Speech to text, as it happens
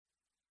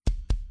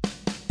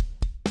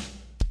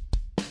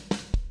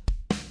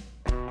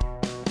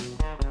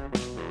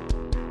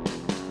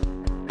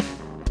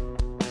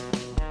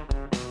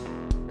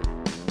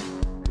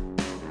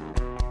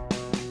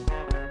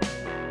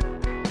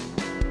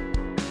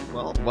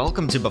Well,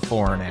 welcome to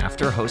Before and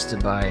After,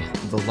 hosted by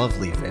the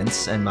lovely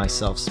Vince and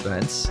myself,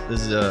 Spence.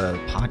 This is a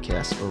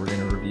podcast where we're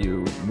going to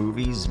review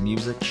movies,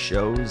 music,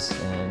 shows,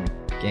 and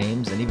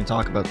games, and even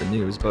talk about the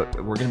news. But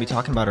we're going to be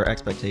talking about our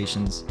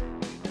expectations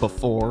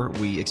before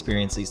we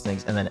experience these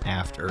things, and then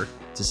after,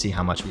 to see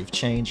how much we've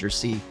changed or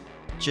see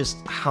just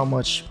how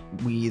much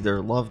we either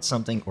loved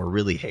something or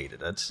really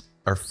hated it.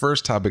 Our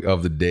first topic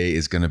of the day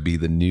is going to be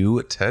the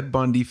new Ted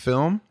Bundy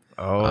film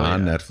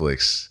on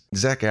Netflix.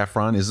 Zac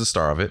Efron is the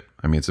star of it.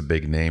 I mean, it's a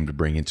big name to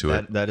bring into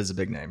it. That is a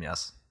big name,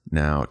 yes.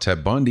 Now,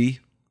 Ted Bundy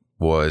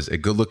was a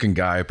good-looking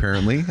guy,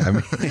 apparently. I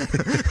mean,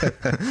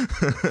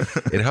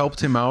 it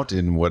helped him out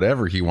in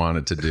whatever he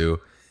wanted to do.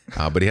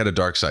 But he had a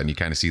dark side, and you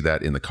kind of see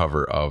that in the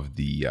cover of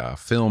the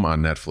film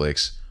on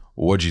Netflix.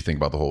 What did you think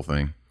about the whole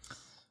thing?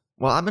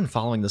 Well, I've been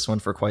following this one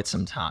for quite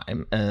some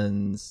time,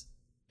 and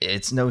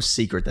it's no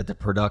secret that the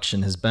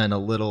production has been a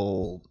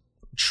little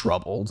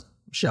troubled,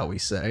 shall we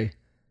say.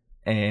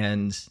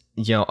 And,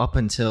 you know, up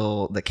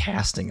until the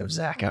casting of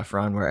Zac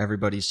Efron, where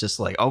everybody's just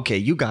like, okay,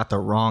 you got the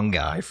wrong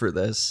guy for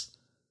this.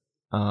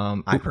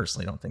 I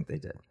personally don't think they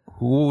did.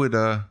 Who would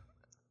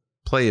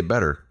play it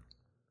better,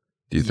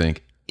 do you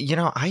think? You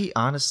know, I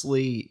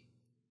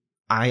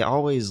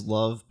always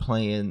love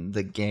playing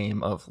the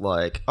game of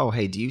like, oh,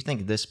 hey, do you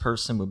think this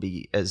person would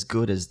be as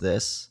good as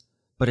this?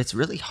 But it's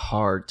really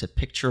hard to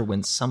picture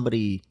when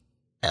somebody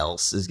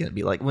else is going to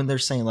be like, when they're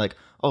saying like,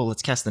 oh,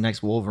 let's cast the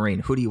next Wolverine.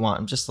 Who do you want?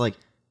 I'm just like,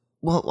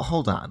 well,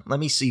 hold on. Let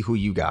me see who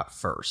you got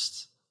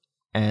first.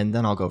 And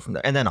then I'll go from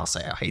there. And then I'll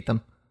say I hate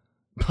them.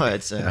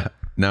 But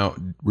now,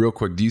 real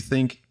quick, do you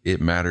think it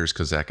matters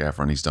because Zac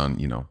Efron, he's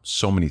done,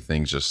 so many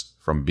things just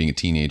from being a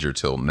teenager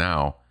till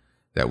now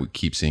that we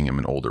keep seeing him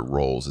in older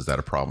roles? Is that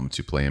a problem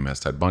to play him as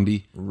Ted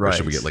Bundy? Right. Or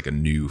should we get like a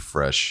new,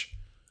 fresh,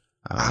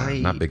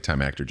 not big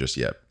time actor just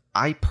yet?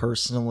 I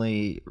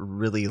personally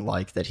really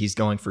like that he's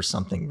going for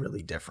something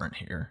really different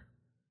here.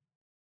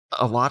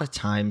 A lot of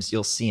times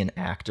you'll see an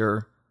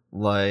actor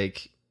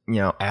like,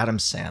 Adam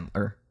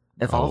Sandler.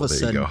 If all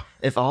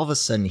of a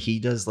sudden he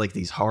does like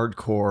these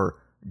hardcore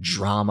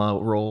drama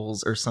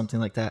roles or something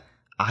like that,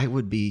 I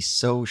would be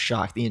so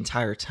shocked the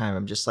entire time.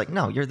 I'm just like,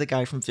 no, you're the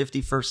guy from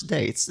 50 First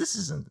Dates. This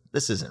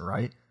isn't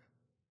right.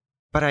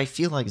 But I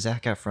feel like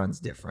Zac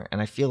Efron's different,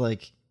 and I feel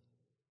like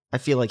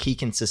he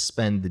can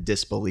suspend the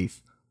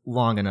disbelief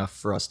long enough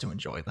for us to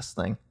enjoy this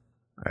thing.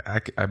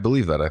 I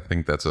believe that. I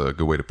think that's a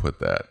good way to put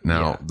that.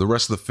 Now, The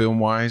rest of the film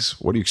wise,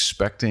 what are you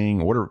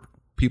expecting? What are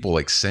people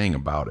like saying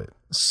about it?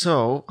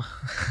 So,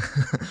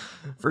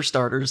 for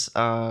starters,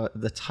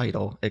 the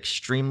title,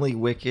 extremely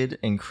wicked,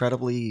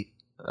 incredibly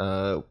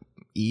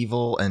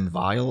evil and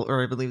vile,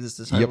 or I believe this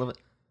is the title of it.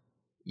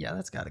 Yeah,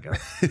 that's got to go.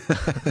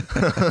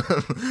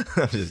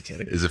 I'm just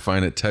kidding. Is it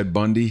fine at Ted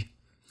Bundy?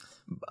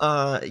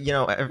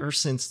 Ever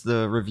since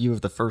the review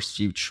of the first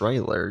few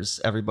trailers,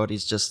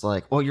 everybody's just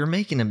like, well, you're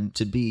making him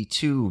to be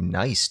too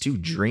nice, too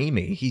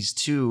dreamy. He's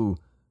too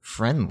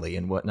friendly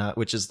and whatnot,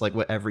 which is like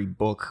what every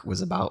book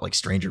was about, like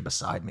Stranger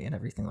Beside Me and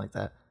everything like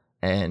that.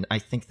 And I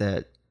think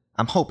that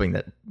I'm hoping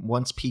that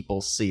once people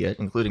see it,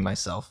 including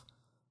myself,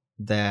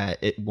 that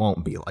it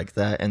won't be like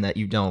that, and that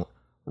you don't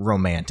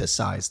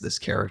romanticize this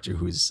character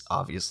who's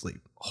obviously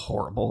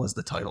horrible, as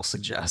the title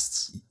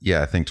suggests.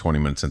 Yeah, I think 20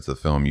 minutes into the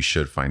film, you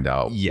should find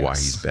out why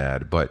he's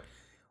bad. But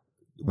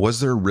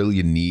was there really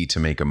a need to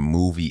make a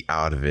movie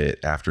out of it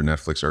after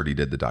Netflix already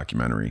did the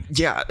documentary?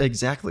 Yeah,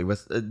 exactly.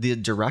 With the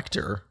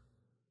director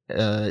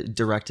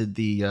directed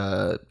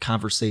the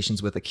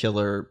Conversations with a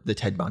Killer, the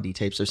Ted Bundy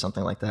tapes or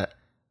something like that.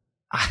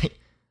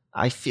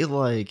 I feel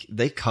like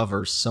they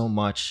cover so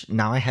much.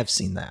 Now I have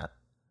seen that.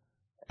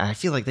 I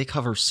feel like they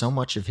cover so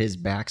much of his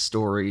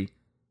backstory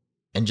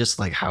and just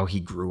like how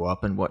he grew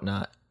up and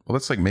whatnot. Well,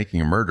 that's like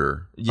Making a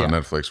Murder on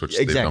Netflix, which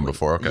they've done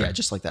before. Okay. Yeah,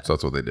 just like that. So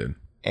that's what they did.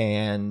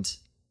 And,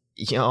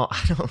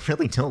 I don't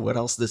really know what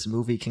else this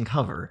movie can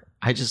cover.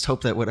 I just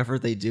hope that whatever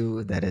they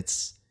do, that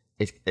it's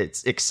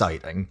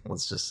exciting.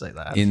 Let's just say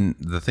that. In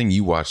the thing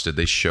you watched, did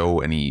they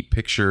show any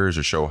pictures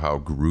or show how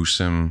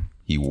gruesome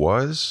he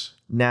was?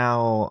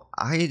 Now,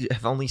 I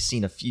have only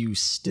seen a few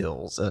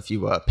stills, a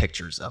few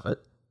pictures of it.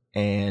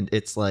 And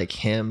it's like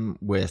him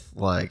with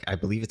like, I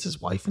believe it's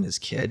his wife and his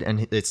kid.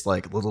 And it's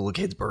like little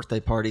kid's birthday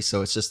party.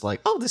 So it's just like,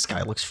 oh, this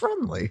guy looks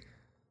friendly.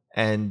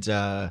 And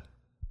I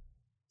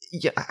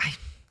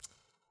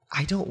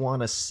don't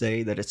want to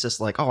say that it's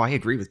just like, oh, I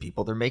agree with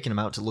people. They're making him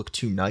out to look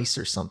too nice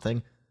or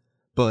something.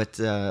 But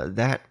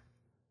that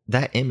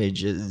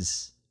image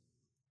it's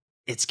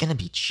going to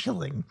be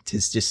chilling to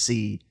just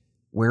see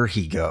where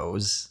he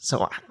goes. So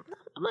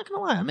I'm not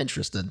going to lie. I'm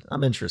interested.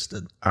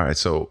 All right.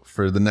 So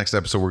for the next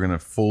episode, we're going to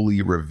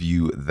fully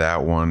review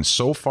that one.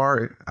 So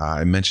far,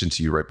 I mentioned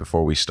to you right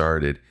before we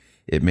started,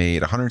 it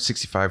made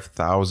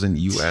 $165,000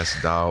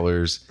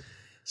 US.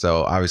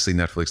 So obviously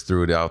Netflix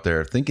threw it out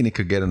there thinking it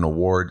could get an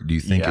award. Do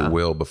you think it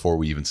will before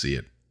we even see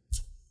it?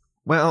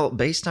 Well,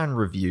 based on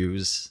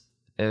reviews,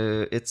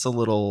 it's a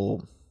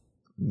little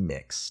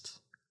mixed.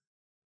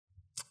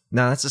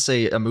 Now, that's to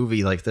say a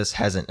movie like this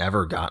hasn't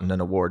ever gotten an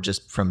award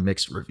just from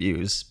mixed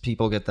reviews.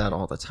 People get that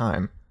all the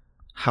time.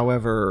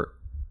 However,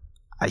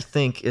 I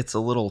think it's a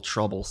little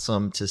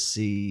troublesome to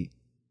see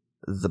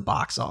the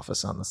box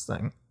office on this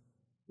thing.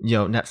 You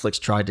know, Netflix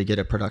tried to get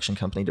a production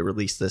company to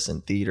release this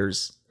in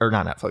theaters, or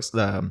not Netflix,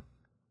 the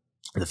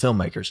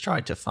filmmakers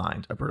tried to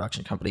find a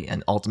production company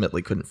and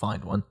ultimately couldn't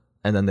find one.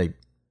 And then they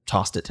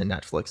tossed it to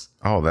Netflix.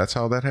 Oh, that's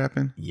how that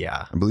happened?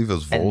 Yeah. I believe it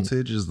was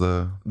Voltage is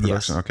the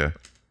production. Yes. Okay.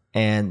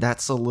 And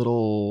that's a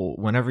little,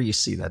 whenever you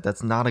see that,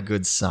 that's not a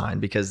good sign,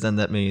 because then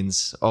that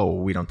means, oh,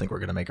 we don't think we're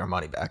going to make our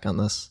money back on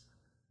this.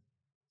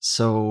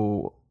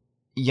 So,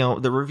 you know,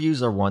 the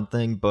reviews are one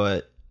thing,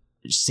 but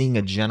seeing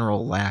a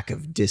general lack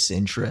of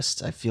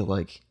disinterest, I feel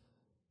like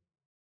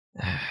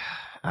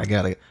I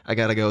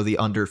gotta go the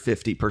under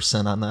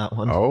 50% on that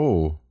one.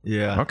 Oh,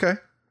 yeah. okay.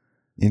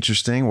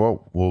 Interesting.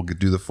 Well, we'll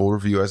do the full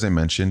review as I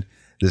mentioned.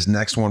 This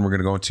next one we're going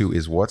to go into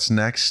is what's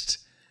next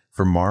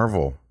for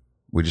Marvel.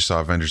 We just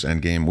saw Avengers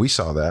Endgame. We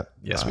saw that.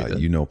 Yes, we did.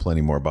 You know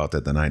plenty more about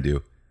that than I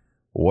do.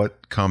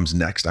 What comes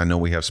next? I know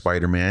we have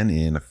Spider-Man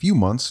in a few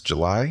months,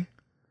 July.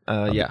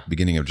 Yeah.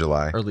 Beginning of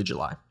July. Early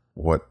July.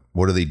 What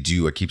do they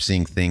do? I keep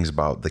seeing things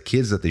about the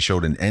kids that they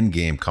showed in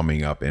Endgame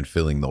coming up and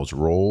filling those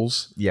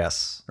roles.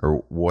 Yes.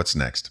 Or what's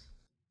next?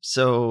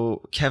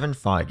 So Kevin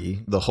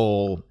Feige, the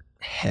whole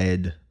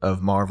head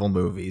of Marvel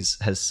movies,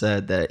 has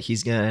said that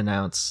he's going to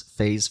announce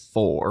Phase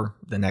 4,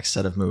 the next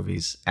set of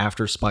movies,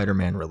 after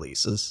Spider-Man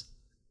releases.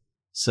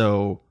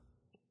 So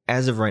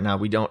as of right now,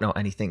 we don't know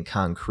anything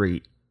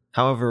concrete.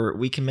 However,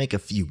 we can make a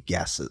few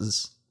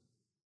guesses.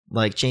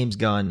 Like, James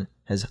Gunn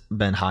has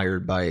been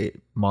hired by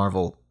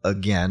Marvel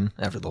again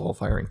after the whole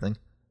firing thing.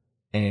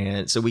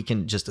 And so we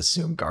can just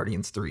assume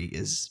Guardians 3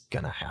 is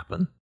going to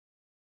happen.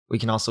 We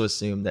can also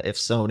assume that if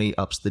Sony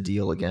ups the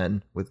deal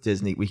again with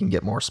Disney, we can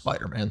get more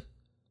Spider-Man.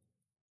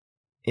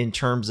 In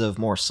terms of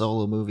more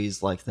solo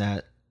movies like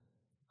that,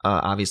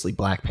 obviously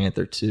Black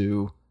Panther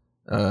 2,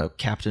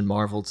 Captain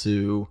Marvel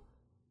 2,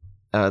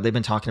 they've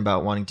been talking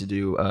about wanting to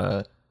do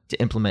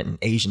to implement an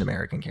Asian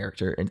American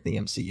character into the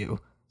MCU.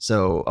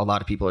 So a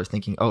lot of people are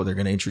thinking, oh, they're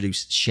going to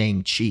introduce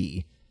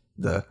Shang-Chi,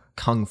 the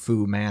Kung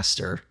Fu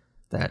master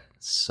that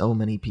so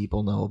many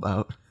people know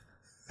about.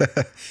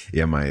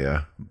 Yeah, my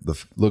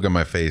the look on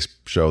my face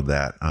showed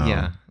that.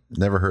 Yeah.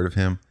 Never heard of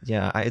him.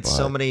 Yeah, I had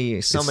so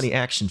many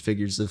action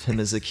figures of him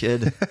as a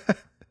kid.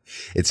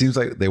 It seems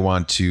like they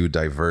want to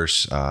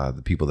diverse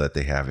the people that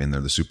they have in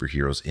there, the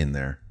superheroes in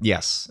there.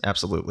 Yes,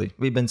 absolutely.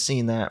 We've been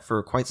seeing that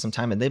for quite some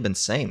time, and they've been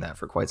saying that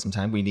for quite some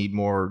time. We need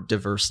more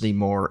diversity,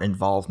 more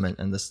involvement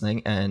in this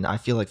thing, and I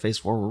feel like Phase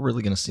 4, we're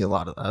really going to see a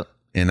lot of that.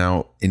 And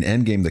now in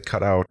Endgame, they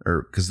cut out,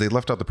 or because they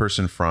left out the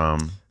person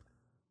from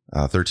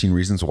 13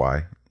 Reasons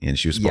Why, and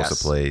she was supposed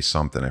to play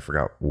something. I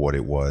forgot what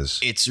it was.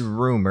 It's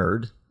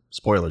rumored,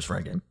 spoilers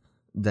for Endgame,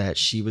 that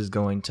she was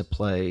going to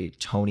play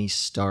Tony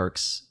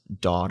Stark's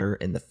daughter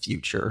in the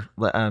future.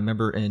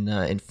 Remember in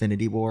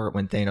Infinity War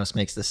when Thanos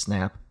makes the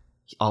snap?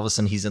 All of a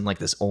sudden he's in like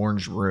this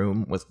orange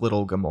room with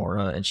little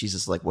Gamora, and she's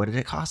just like, "What did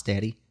it cost,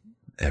 Daddy?"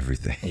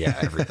 Everything. Yeah,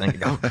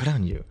 everything. Oh, good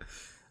on you.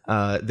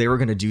 They were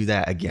going to do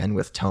that again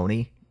with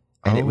Tony,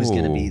 and it was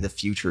going to be the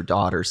future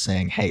daughter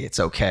saying, "Hey, it's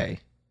okay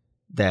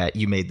that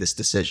you made this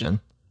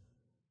decision."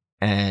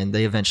 And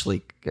they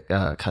eventually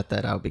cut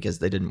that out because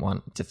they didn't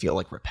want it to feel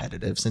like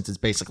repetitive, since it's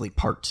basically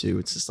part 2.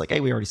 It's just like, hey,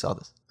 we already saw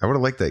this. I would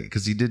have liked that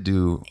because he did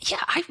do. Yeah,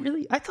 I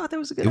thought that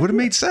was a good. It would have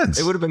idea. made sense.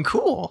 It would have been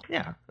cool.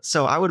 Yeah.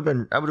 So I would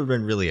have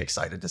been really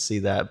excited to see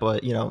that,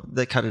 but you know,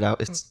 they cut it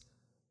out.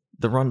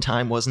 The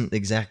runtime wasn't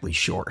exactly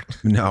short.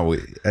 No,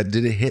 did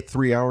it hit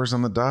 3 hours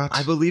on the dot?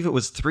 I believe it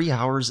was 3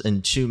 hours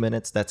and 2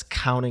 minutes. That's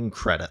counting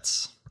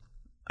credits.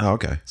 Oh,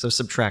 okay. So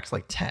subtract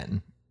like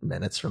 10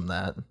 minutes from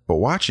that. But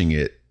watching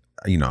it,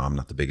 you know, I'm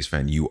not the biggest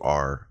fan. You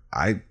are.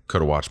 I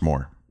could have watched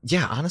more.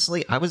 Yeah,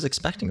 honestly, I was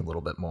expecting a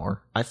little bit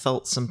more. I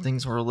felt some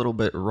things were a little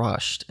bit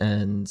rushed,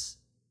 and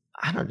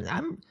I don't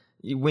know.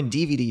 When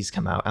DVDs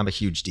come out, I'm a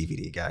huge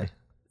DVD guy.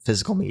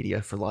 Physical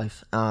media for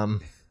life. I'm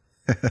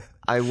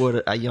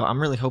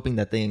really hoping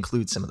that they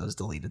include some of those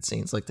deleted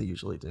scenes like they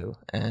usually do.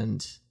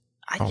 And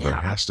there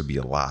has to be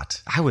a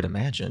lot. I would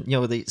imagine.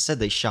 You know, they said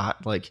they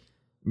shot like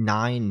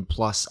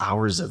 9+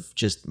 hours of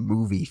just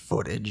movie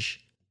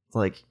footage.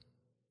 Like,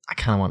 I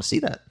kind of want to see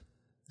that.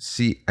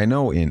 See, I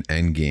know in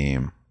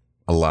Endgame,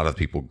 a lot of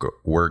people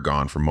were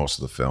gone for most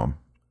of the film.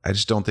 I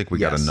just don't think we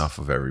got enough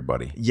of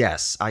everybody.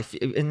 Yes,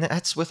 and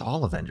that's with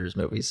all Avengers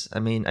movies. I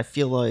mean, I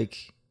feel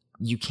like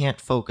you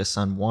can't focus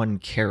on one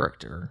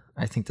character.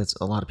 I think that's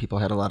a lot of people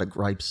had a lot of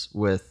gripes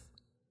with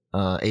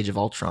Age of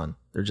Ultron.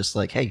 They're just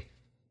like, hey,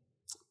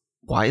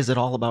 why is it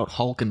all about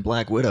Hulk and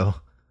Black Widow?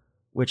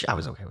 Which I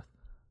was okay with.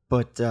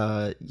 But,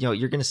 you know,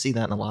 you're going to see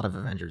that in a lot of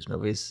Avengers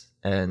movies.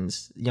 And,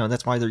 you know,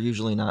 that's why they're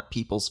usually not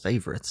people's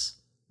favorites.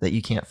 That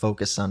you can't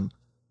focus on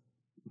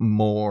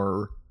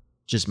more,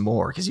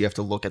 because you have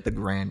to look at the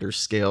grander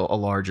scale, a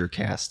larger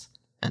cast,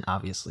 and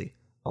obviously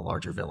a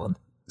larger villain.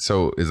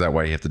 So is that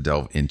why you have to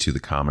delve into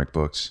the comic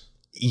books?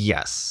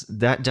 Yes,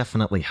 that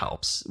definitely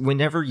helps.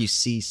 Whenever you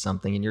see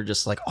something and you're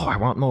just like, oh, I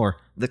want more,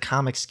 the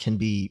comics can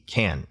be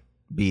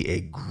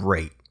a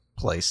great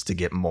place to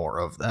get more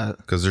of that.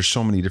 Because there's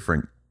so many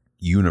different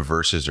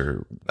universes,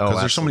 or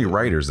because there's so many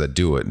writers that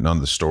do it, none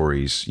of the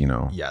stories,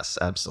 Yes,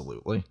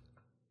 absolutely.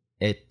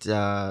 It,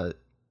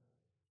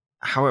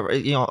 however,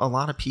 a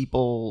lot of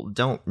people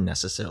don't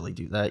necessarily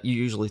do that. You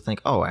usually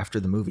think, oh, after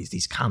the movies,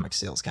 these comic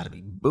sales got to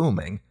be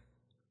booming.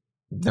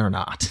 They're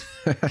not.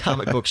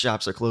 Comic book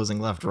shops are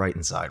closing left, right,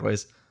 and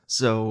sideways.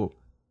 So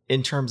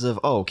in terms of,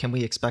 can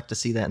we expect to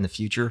see that in the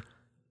future?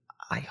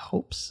 I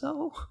hope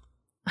so.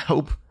 I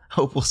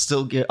hope we'll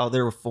still get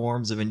other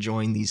forms of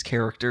enjoying these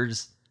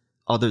characters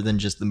other than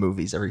just the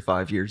movies every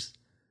 5 years.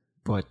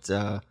 But,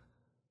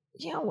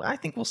 I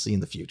think we'll see in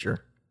the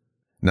future.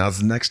 Now, as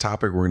the next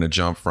topic, we're going to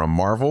jump from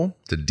Marvel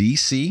to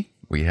DC.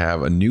 We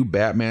have a new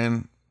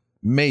Batman,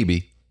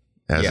 maybe,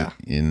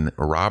 in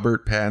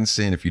Robert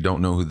Pattinson. If you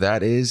don't know who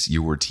that is,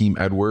 you were Team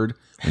Edward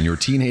when you were a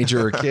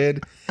teenager or a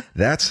kid.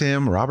 That's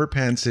him. Robert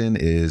Pattinson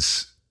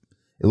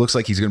it looks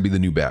like he's going to be the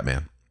new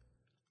Batman.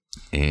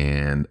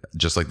 And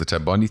just like the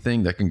Ted Bundy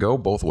thing, that can go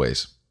both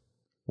ways.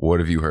 What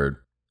have you heard?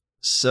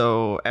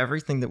 So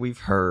everything that we've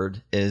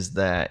heard is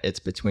that it's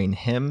between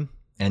him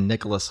and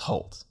Nicholas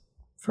Hoult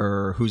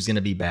for who's going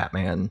to be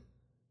Batman.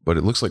 But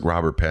it looks like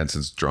Robert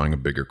Pattinson's drawing a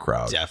bigger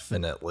crowd.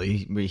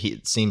 Definitely.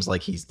 It seems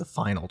like he's the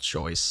final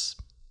choice,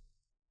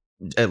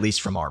 at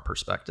least from our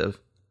perspective.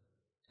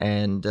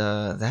 And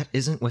that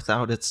isn't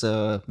without its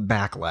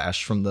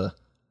backlash from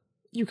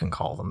you can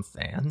call them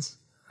fans.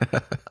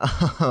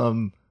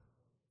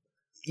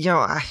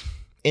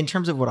 In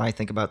terms of what I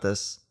think about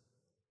this,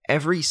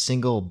 every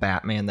single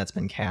Batman that's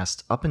been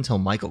cast up until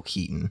Michael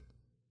Keaton,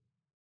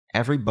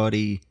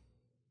 everybody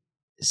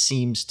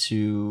seems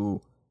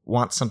to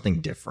want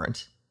something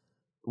different.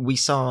 We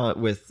saw it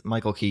with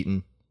Michael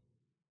Keaton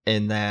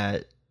in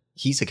that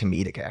he's a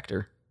comedic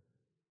actor.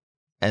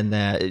 And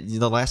that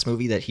the last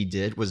movie that he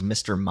did was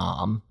Mr.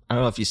 Mom. I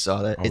don't know if you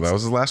saw that. Oh, that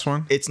was the last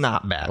one? It's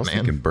not Batman. I was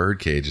thinking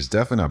Birdcage. It's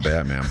definitely not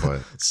Batman,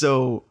 but...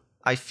 So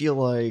I feel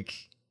like...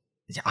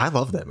 I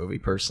love that movie,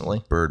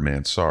 personally.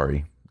 Birdman,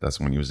 sorry. That's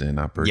when he was in,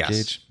 not Birdcage?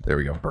 Yes. There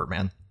we go.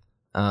 Birdman.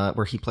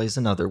 Where he plays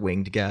another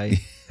winged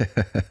guy.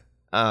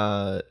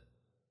 And,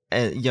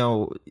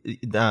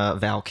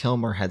 Val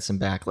Kilmer had some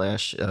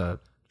backlash.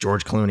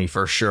 George Clooney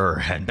for sure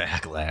had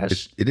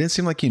backlash. It didn't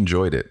seem like he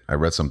enjoyed it. I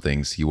read some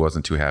things. He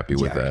wasn't too happy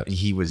with that.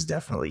 He was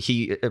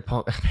definitely...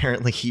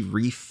 Apparently he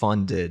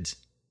refunded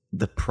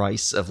the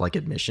price of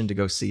admission to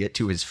go see it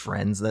to his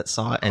friends that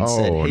saw it and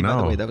said, hey, by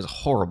the way, that was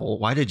horrible.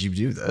 Why did you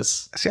do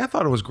this? See, I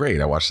thought it was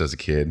great. I watched it as a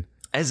kid.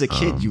 As a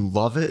kid, you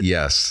love it?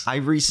 Yes. I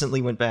recently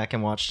went back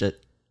and watched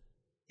it.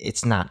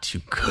 It's not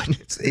too good.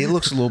 It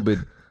looks a little bit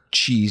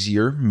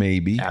cheesier,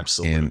 maybe.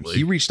 Absolutely. And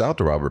he reached out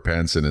to Robert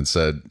Pattinson and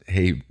said,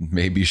 hey,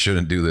 maybe you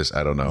shouldn't do this.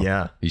 I don't know.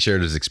 Yeah. He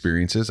shared his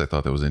experiences. I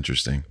thought that was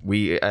interesting.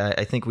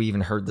 I think we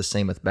even heard the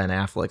same with Ben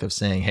Affleck of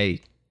saying,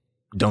 hey,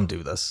 don't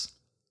do this.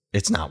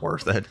 It's not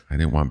worth it. I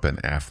didn't want Ben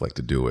Affleck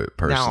to do it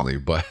personally,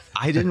 but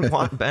I didn't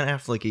want Ben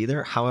Affleck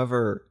either.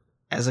 However,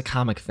 as a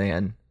comic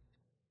fan,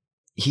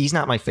 he's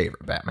not my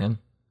favorite Batman.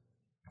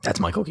 That's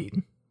Michael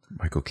Keaton.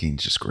 Michael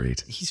Keaton's just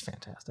great. He's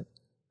fantastic.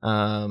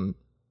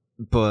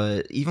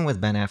 But even with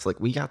Ben Affleck,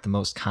 we got the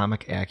most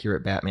comic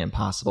accurate Batman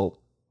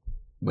possible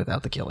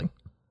without the killing.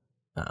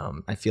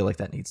 I feel like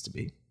that needs to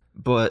be.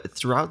 But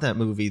throughout that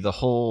movie,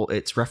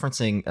 it's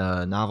referencing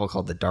a novel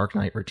called The Dark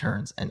Knight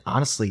Returns. And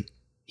honestly,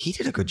 he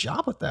did a good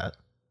job with that.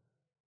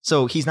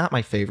 So he's not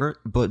my favorite,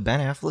 but Ben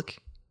Affleck,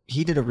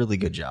 he did a really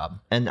good job.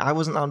 And I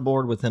wasn't on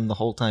board with him the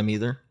whole time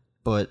either,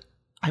 but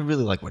I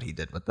really like what he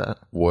did with that.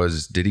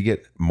 Did he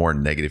get more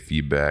negative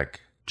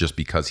feedback just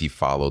because he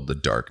followed The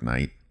Dark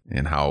Knight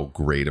and how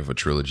great of a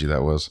trilogy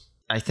that was?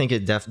 I think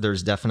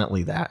there's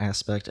definitely that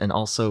aspect. And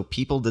also,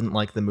 people didn't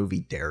like the movie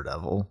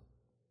Daredevil.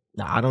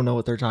 Now, I don't know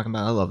what they're talking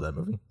about. I love that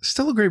movie.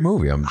 Still a great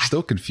movie. I'm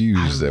still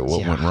confused at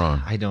what went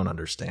wrong. I don't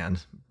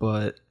understand.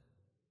 But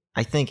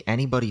I think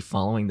anybody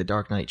following the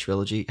Dark Knight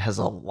trilogy has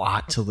a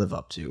lot to live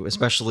up to,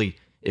 especially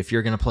if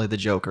you're going to play the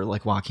Joker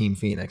like Joaquin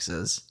Phoenix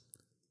is.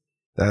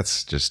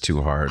 That's just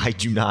too hard. I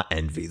do not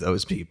envy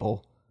those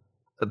people.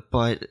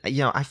 But,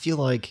 I feel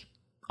like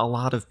a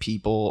lot of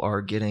people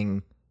are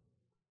they're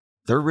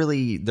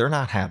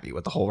not happy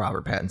with the whole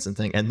Robert Pattinson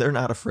thing, and they're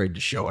not afraid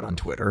to show it on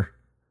Twitter.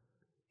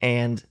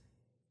 And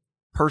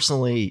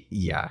personally,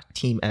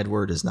 Team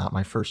Edward is not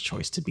my first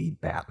choice to be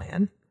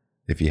Batman.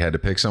 If you had to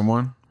pick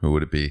someone, who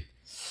would it be?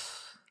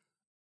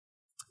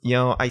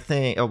 I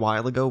think a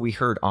while ago we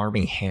heard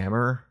Armie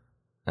Hammer.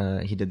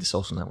 He did The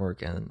Social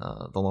Network and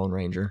The Lone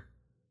Ranger.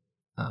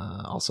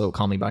 Also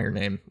Call Me By Your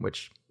Name,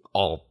 which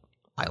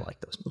I like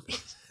those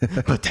movies,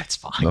 but that's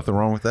fine. Nothing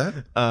wrong with that.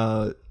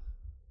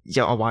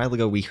 A while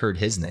ago we heard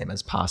his name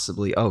as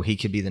possibly, he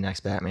could be the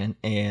next Batman,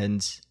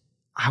 and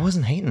I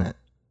wasn't hating it.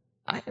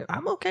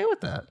 I'm okay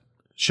with that.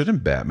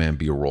 Shouldn't Batman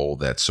be a role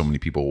that so many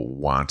people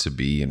want to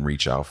be and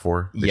reach out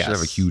for? They should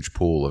have a huge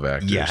pool of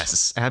actors.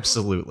 Yes,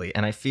 absolutely.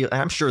 And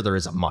I'm sure there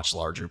is a much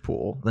larger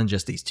pool than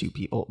just these two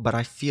people, but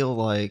I feel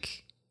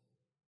like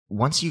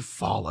once you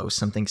follow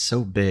something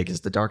so big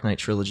as the Dark Knight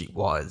trilogy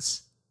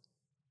was,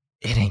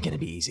 it ain't going to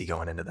be easy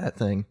going into that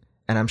thing.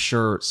 And I'm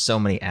sure so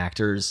many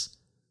actors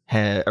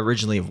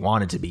originally have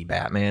wanted to be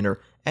Batman or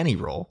any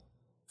role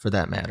for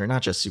that matter,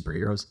 not just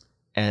superheroes.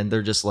 And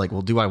they're just like,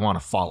 well, do I want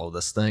to follow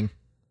this thing?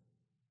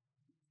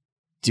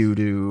 Due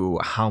to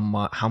how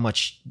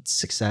much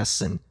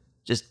success and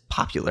just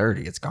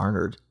popularity it's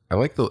garnered. I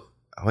like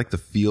the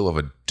feel of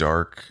a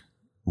dark,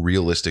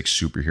 realistic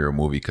superhero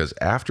movie because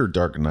after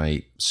Dark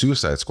Knight,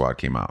 Suicide Squad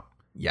came out.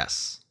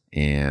 Yes.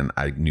 And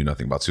I knew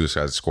nothing about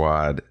Suicide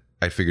Squad.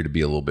 I figured it'd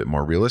be a little bit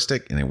more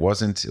realistic, and it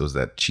wasn't. It was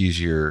that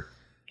cheesier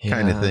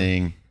kind of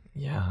thing.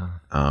 Yeah.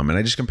 And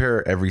I just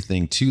compare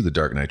everything to the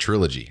Dark Knight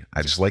trilogy.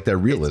 I just like that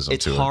realism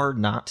it's to it. It's hard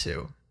not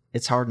to.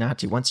 It's hard not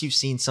to. Once you've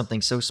seen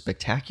something so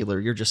spectacular,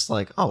 you're just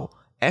like, oh,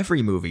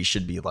 every movie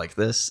should be like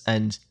this.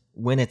 And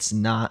when it's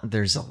not,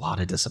 there's a lot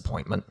of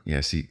disappointment.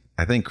 Yeah, see,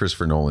 I think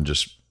Christopher Nolan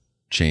just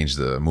changed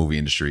the movie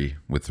industry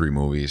with 3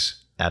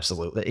 movies.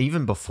 Absolutely.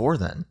 Even before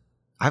then,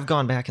 I've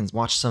gone back and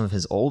watched some of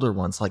his older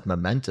ones like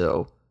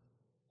Memento.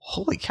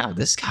 Holy cow,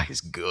 this guy is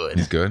good.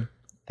 He's good.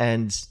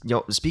 And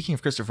speaking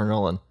of Christopher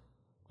Nolan,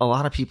 a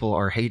lot of people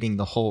are hating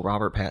the whole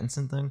Robert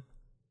Pattinson thing.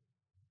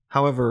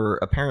 However,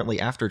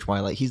 apparently after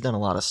Twilight, he's done a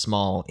lot of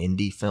small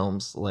indie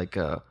films like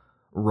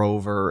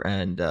Rover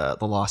and The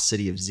Lost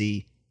City of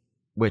Z,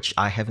 which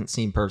I haven't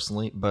seen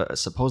personally, but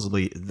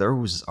supposedly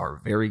those are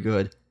very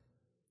good.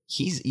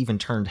 He's even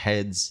turned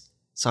heads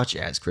such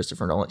as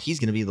Christopher Nolan. He's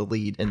going to be the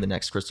lead in the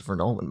next Christopher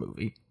Nolan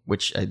movie,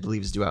 which I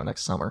believe is due out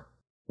next summer.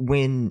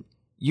 When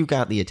you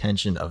got the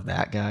attention of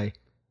that guy,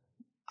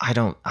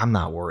 I'm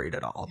not worried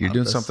at all. You're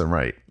doing something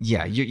right.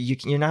 Yeah,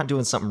 you're not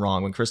doing something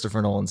wrong when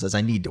Christopher Nolan says,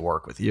 I need to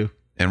work with you.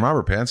 And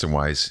Robert Pattinson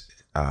wise,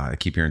 I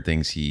keep hearing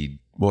things. He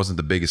wasn't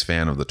the biggest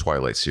fan of the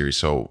Twilight series.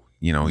 So,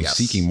 he's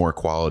seeking more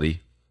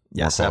quality,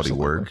 more quality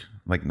absolutely. work.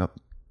 Like, no,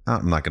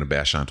 I'm not going to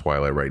bash on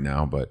Twilight right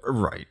now, but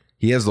right.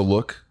 He has the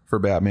look for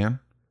Batman.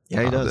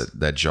 Yeah, he does.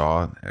 That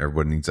jaw.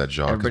 Everybody needs that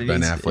jaw because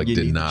Ben Affleck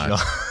did not.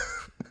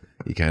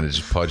 He kind of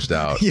just pudged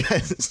out.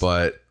 Yes.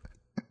 But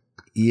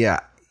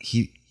yeah,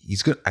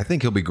 he's good. I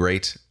think he'll be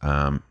great.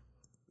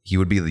 He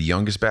would be the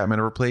youngest Batman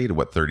ever played.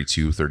 What,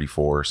 32,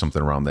 34,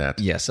 something around that?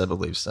 Yes, I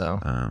believe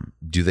so.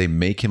 Do they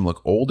make him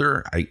look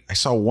older? I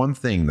saw one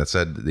thing that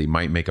said they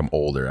might make him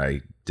older.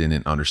 I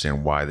didn't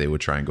understand why they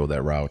would try and go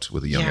that route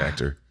with a young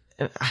actor.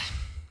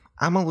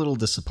 I'm a little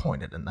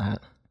disappointed in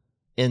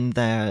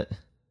that.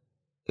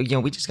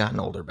 We just got an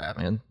older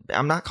Batman.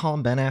 I'm not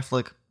calling Ben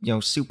Affleck,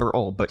 super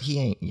old, but he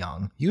ain't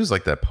young. He was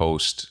like that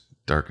post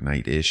Dark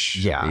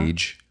Knight-ish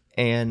age.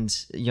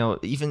 And,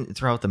 even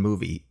throughout the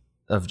movie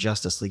of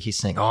Justice League, he's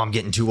saying, oh, I'm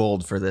getting too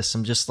old for this.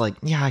 I'm just like,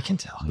 yeah, I can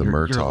tell. The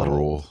Murtaugh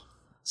rule.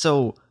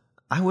 So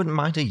I wouldn't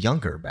mind a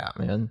younger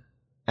Batman.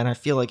 And I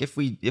feel like if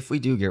we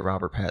do get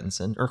Robert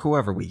Pattinson or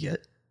whoever we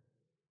get,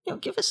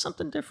 give us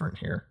something different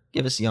here.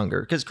 Give us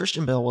younger. Because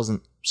Christian Bale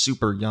wasn't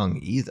super young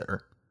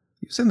either.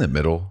 He was in the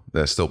middle.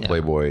 That's still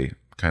Playboy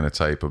kind of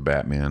type of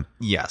Batman.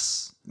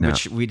 Yes. No.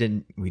 Which we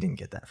didn't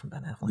get that from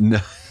Ben Affleck. No.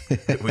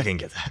 We didn't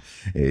get that.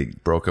 He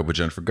broke up with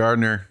Jennifer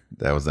Gardner.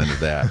 That was the end of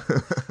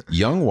that.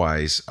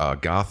 Young-wise,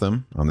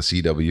 Gotham on the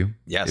CW.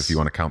 Yes. If you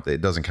want to count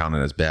it doesn't count it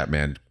as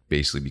Batman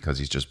basically because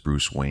he's just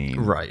Bruce Wayne.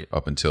 Right.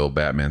 Up until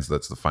Batman's,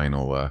 that's the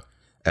final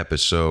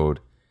episode.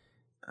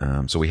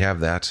 So we have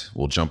that.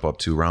 We'll jump up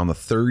to around the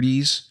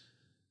 30s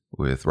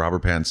with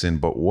Robert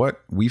Pattinson. But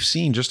what we've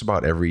seen just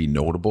about every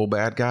notable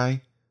bad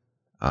guy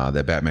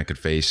that Batman could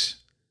face.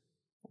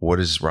 What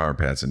does Robert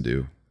Pattinson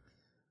do?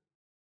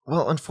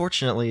 Well,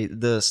 unfortunately,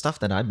 the stuff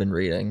that I've been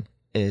reading,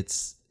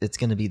 it's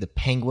going to be the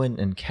Penguin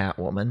and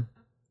Catwoman.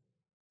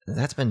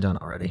 That's been done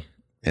already.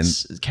 And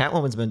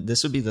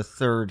this would be the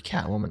third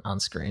Catwoman on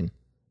screen,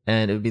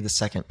 and it would be the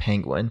second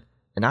Penguin.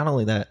 And not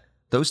only that,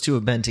 those two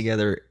have been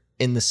together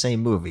in the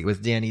same movie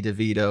with Danny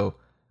DeVito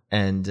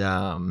and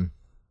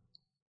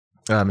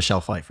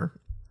Michelle Pfeiffer.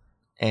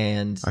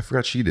 And I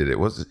forgot she did it.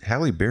 Was it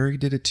Halle Berry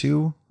did it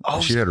too? Oh,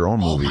 she had her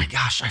own movie. Oh my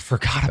gosh, I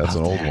forgot about that. That's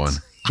an old one.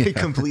 I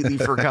completely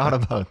forgot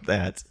about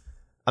that.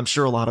 I'm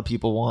sure a lot of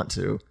people want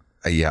to.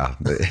 Yeah,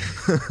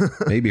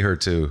 maybe her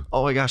too.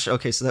 Oh my gosh.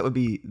 Okay, so that would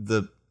be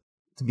the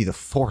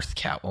fourth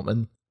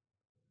Catwoman.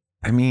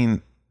 I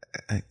mean,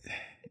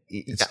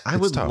 I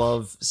would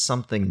love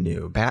something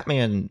new.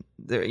 Batman,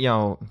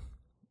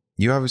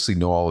 you obviously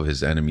know all of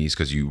his enemies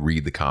because you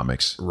read the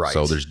comics. Right.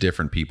 So there's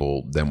different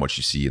people than what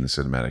you see in the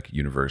cinematic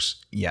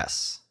universe.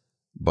 Yes.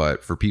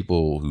 But for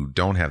people who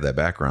don't have that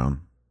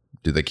background,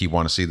 do they keep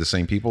want to see the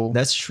same people?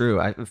 That's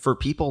true. For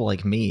people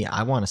like me,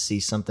 I want to see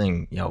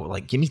something,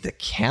 like give me the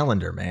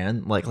calendar,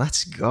 man. Like,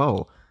 let's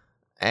go.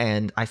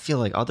 And I feel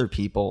like other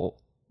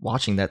people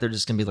watching that, they're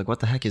just going to be like,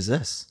 what the heck is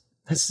this?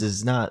 This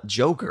is not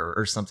Joker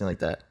or something like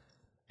that.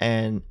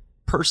 And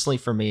personally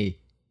for me,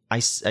 I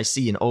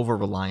see an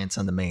over-reliance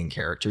on the main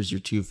characters, your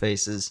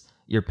Two-Faces,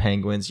 your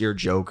Penguins, your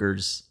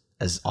Jokers,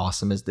 as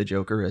awesome as the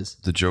Joker is.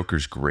 The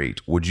Joker's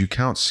great. Would you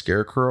count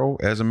Scarecrow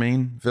as a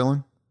main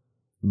villain?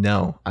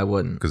 No, I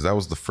wouldn't. Because that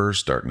was the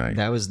first Dark Knight.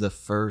 That was the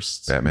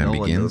first Batman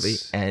Nolan Begins movie.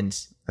 And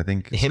I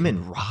think him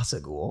and Ra's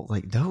al Ghul,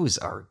 like those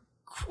are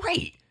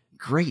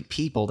great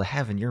people to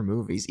have in your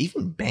movies.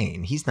 Even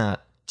Bane, he's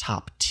not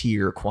top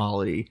tier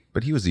quality.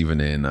 But he was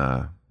even in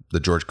the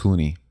George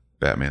Clooney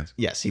Batmans.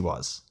 Yes, he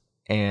was.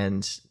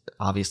 And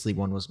obviously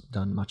one was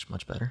done much,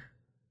 much better.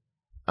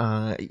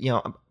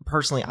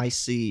 Personally,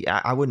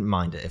 I wouldn't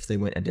mind it if they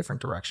went a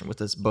different direction with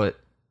this, but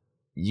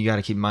you got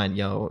to keep in mind,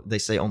 they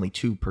say only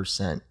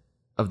 2%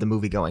 of the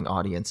movie-going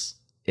audience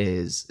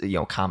is,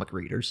 comic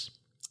readers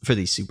for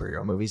these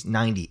superhero movies.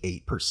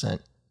 98%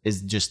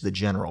 is just the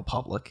general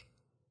public.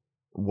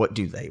 What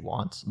do they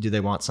want? Do they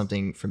want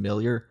something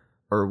familiar,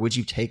 or would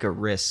you take a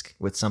risk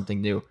with something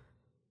new?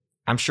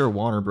 I'm sure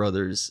Warner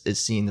Brothers is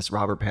seeing this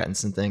Robert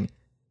Pattinson thing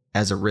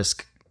as a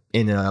risk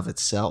in and of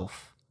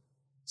itself.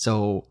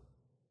 So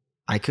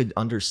I could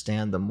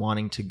understand them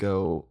wanting to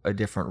go a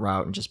different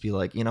route and just be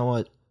like, you know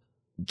what?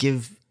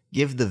 Give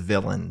the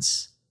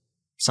villains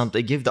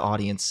something, give the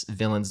audience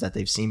villains that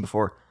they've seen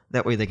before.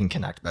 That way they can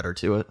connect better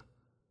to it.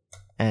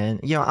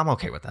 And, I'm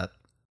okay with that.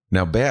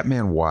 Now,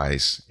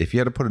 Batman-wise, if you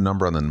had to put a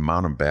number on the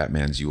amount of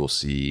Batmans you will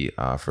see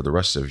for the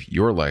rest of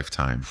your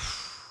lifetime,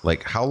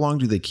 like how long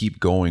do they keep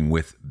going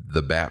with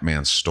the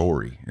Batman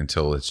story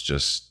until it's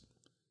just,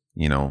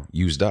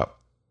 used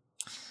up?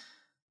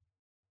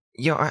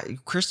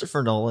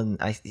 Christopher Nolan,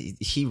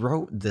 he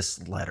wrote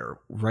this letter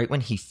right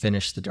when he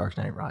finished The Dark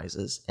Knight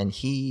Rises, and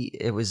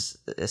it was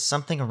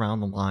something around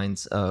the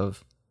lines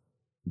of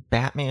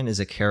Batman is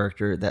a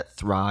character that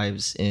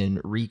thrives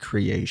in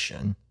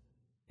recreation,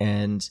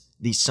 and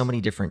these so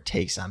many different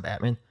takes on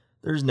Batman.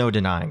 There's no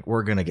denying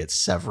we're gonna get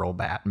several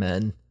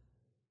Batmen.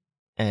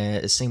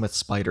 Same with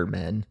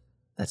Spider-Man.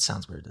 That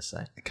sounds weird to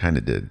say. It kind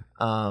of did.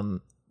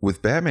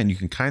 With Batman, you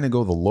can kind of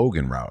go the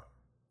Logan route.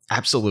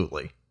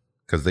 Absolutely,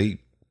 because they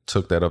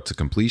took that up to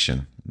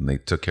completion and they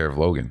took care of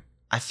Logan.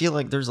 I feel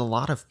like there's a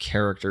lot of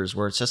characters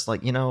where it's just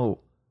like,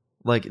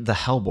 like the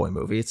Hellboy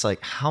movie. It's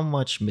like, how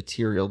much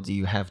material do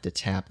you have to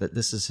tap that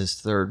this is his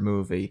third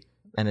movie?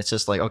 And it's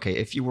just like, okay,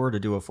 if you were to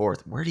do a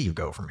fourth, where do you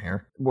go from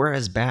here?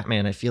 Whereas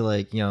Batman, I feel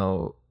like,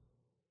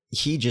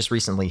 he just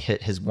recently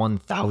hit his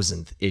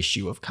 1000th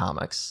issue of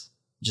comics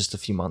just a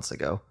few months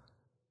ago.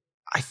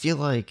 I feel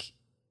like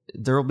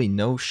there will be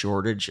no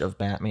shortage of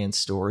Batman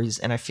stories.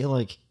 And I feel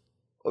like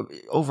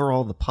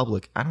overall, the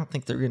public, I don't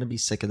think they're going to be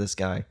sick of this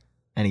guy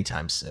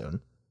anytime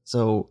soon.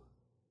 So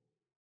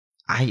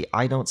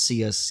I don't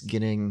see us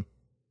getting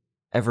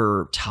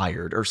ever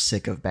tired or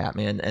sick of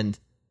Batman. And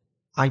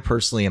I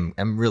personally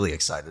am really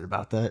excited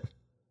about that.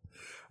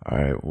 All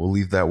right, we'll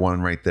leave that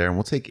one right there. And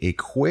we'll take a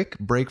quick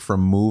break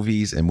from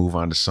movies and move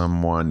on to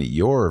someone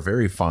you're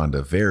very fond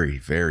of, very,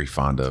 very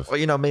fond of.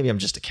 Well, maybe I'm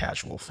just a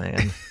casual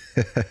fan.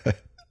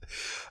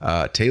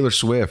 Taylor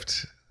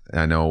Swift.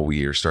 I know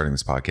we are starting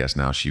this podcast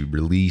now. She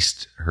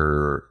released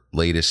her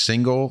latest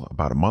single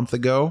about a month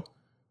ago.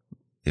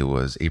 It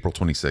was April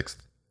 26th.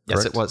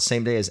 Yes, correct? It was.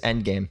 Same day as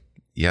Endgame.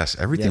 Yes,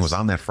 everything was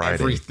on that Friday.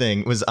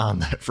 Everything was on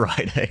that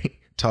Friday.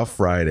 Tough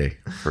Friday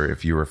for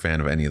if you were a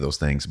fan of any of those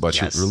things.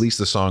 But yes. She released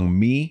the song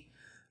Me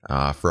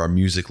for our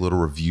music little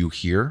review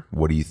here.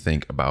 What do you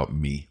think about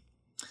Me?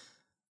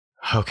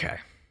 Okay.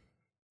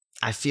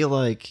 I feel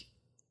like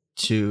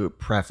to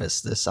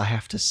preface this, I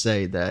have to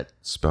say that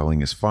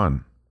spelling is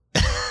fun.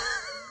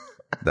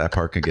 That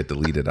part could get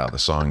deleted out of the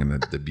song and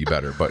it'd be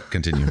better, but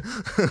continue.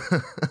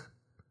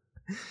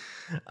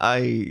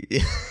 That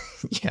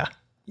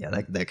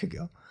could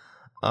go.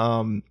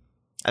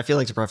 I feel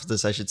like to preface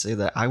this, I should say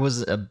that I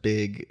was a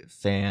big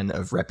fan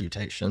of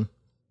Reputation.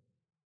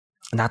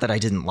 Not that I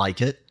didn't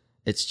like it.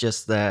 It's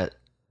just that,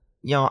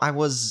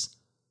 it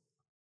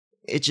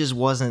just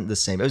wasn't the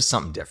same. It was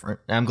something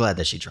different. And I'm glad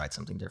that she tried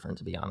something different,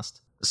 to be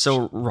honest.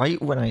 So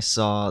right when I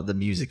saw the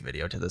music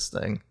video to this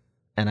thing,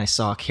 and I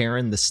saw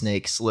Karen the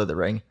Snake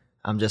slithering,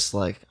 I'm just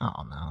like,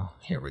 oh no,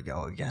 here we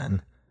go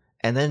again.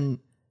 And then,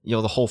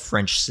 the whole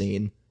French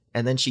scene,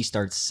 and then she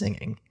starts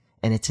singing,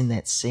 and it's in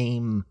that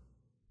same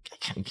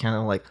kind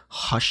of like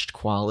hushed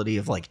quality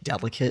of like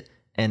delicate.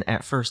 And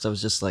at first I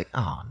was just like,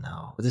 oh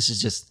no, this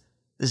is just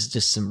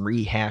some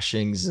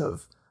rehashings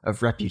of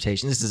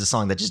Reputation. This is a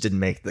song that just didn't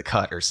make the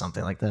cut or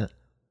something like that.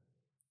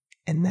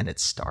 And then it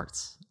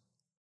starts.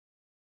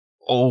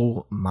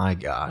 Oh my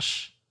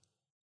gosh.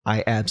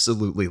 I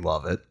absolutely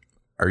love it.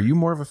 Are you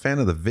more of a fan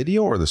of the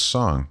video or the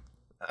song?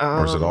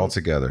 Or is it all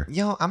together?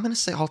 I'm going to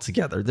say all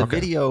together. The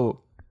video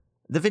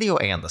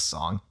and the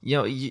song.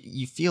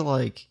 You feel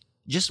like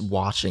just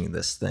watching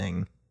this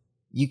thing,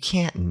 you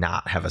can't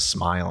not have a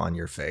smile on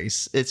your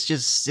face. It's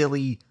just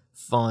silly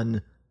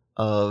fun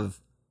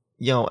of,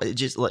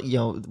 just like,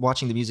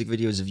 watching the music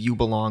videos of You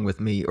Belong With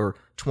Me or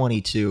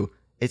 22.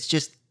 It's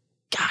just,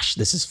 gosh,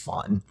 this is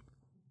fun.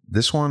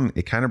 This one,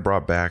 it kind of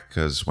brought back,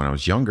 because when I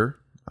was younger,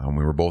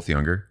 we were both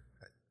younger,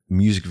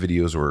 music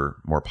videos were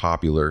more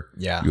popular.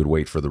 Yeah. You would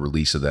wait for the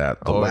release of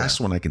that. The last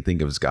one I can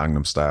think of is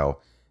Gangnam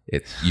Style.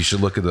 You should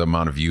look at the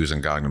amount of views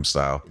in Gangnam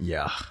Style.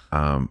 Yeah.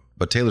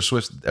 But Taylor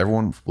Swift,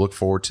 everyone look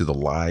forward to the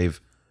live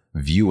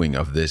viewing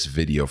of this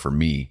video for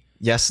Me.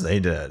 Yes,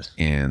 they did.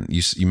 And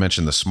you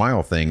mentioned the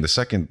smile thing. The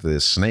second the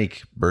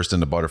snake burst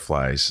into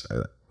butterflies,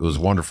 it was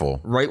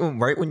wonderful. Right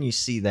when you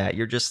see that,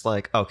 you're just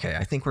like, okay,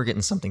 I think we're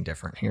getting something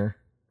different here,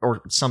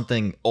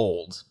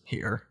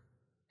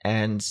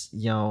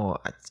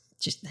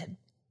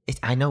 it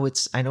I know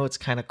it's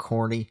kind of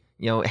corny.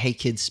 Hey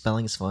kids,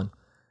 spelling is fun.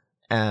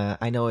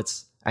 I know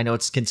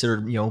it's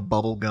considered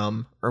bubble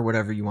gum or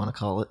whatever you want to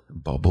call it.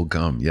 Bubble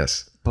gum,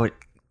 yes. But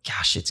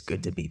gosh, it's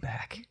good to be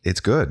back. It's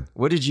good.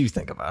 What did you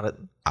think about it?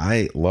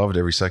 I loved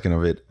every second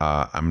of it.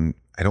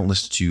 I don't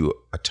listen to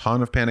a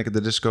ton of Panic at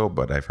the Disco,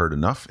 but I've heard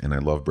enough, and I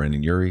love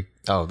Brendon Urie.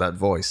 Oh, that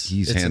voice.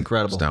 It's hands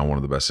incredible. Down one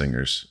of the best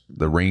singers.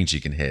 The range he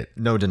can hit.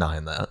 No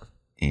denying that.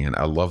 And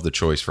I love the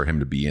choice for him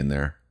to be in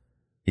there.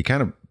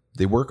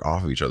 They work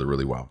off of each other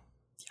really well.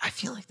 I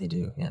feel like they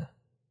do, yeah.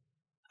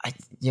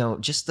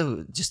 Just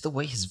the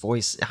way his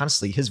voice,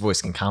 honestly, his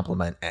voice can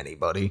compliment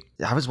anybody.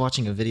 I was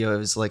watching a video, it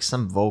was like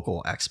some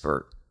vocal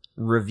expert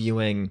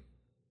reviewing,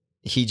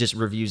 he just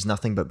reviews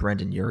nothing but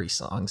Brendon Urie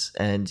songs,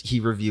 and he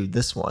reviewed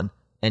this one,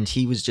 and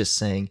he was just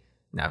saying,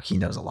 now he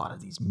knows a lot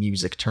of these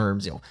music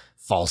terms,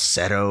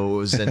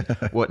 falsettos and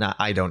whatnot.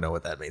 I don't know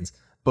what that means,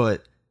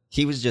 but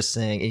he was just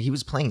saying, and he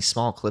was playing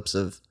small clips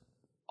of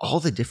all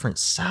the different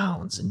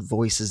sounds and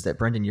voices that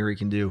Brendon Urie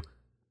can do.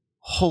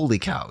 Holy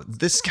cow,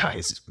 this guy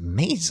is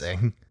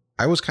amazing.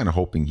 I was kind of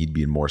hoping he'd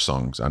be in more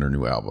songs on her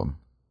new album.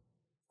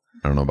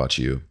 I don't know about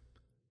you.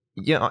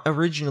 Yeah,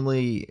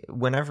 originally,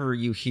 whenever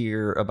you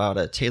hear about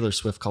a Taylor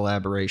Swift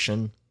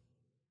collaboration,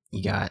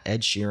 you got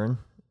Ed Sheeran,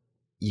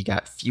 you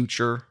got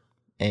Future,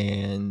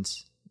 and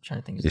I'm trying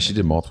to think. Yeah, she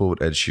did multiple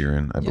with Ed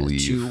Sheeran, I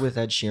believe. 2 with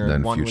Ed Sheeran,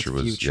 then 1 Future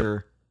with was,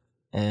 Future,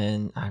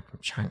 and I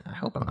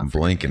hope I'm not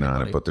blanking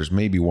on it, but there's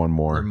maybe one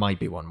more. There might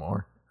be one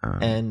more.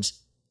 And,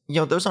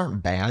 those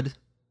aren't bad,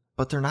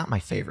 but they're not my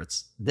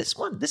favorites. This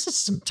is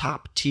some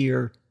top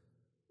tier.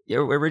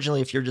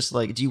 Originally, if you're just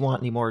like, do you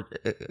want any more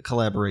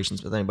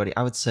collaborations with anybody?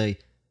 I would say,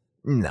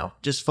 no,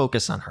 just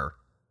focus on her.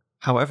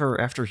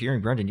 However, after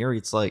hearing Brendon Urie,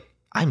 it's like,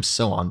 I'm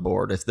so on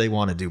board if they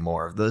want to do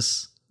more of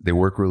this. They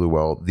work really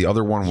well. The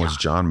other one was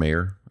John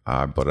Mayer,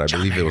 but I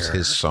believe it was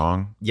his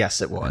song. Yes,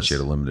 it was. And she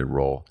had a limited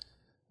role.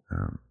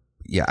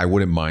 I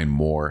wouldn't mind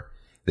more.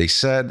 They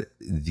said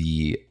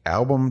the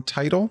album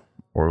title,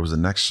 or it was the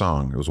next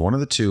song. It was one of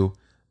the two,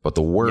 but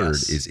the word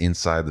is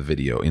inside the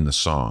video, in the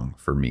song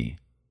for me.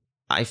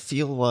 I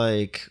feel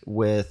like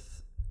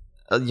with,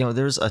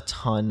 there's a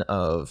ton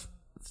of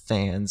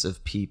fans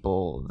of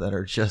people that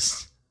are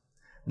just,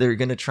 they're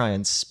going to try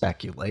and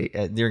speculate.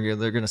 They're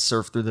going to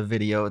surf through the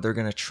video. They're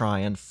going to try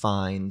and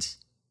find,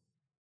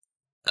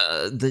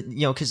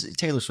 because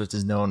Taylor Swift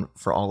is known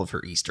for all of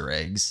her Easter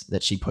eggs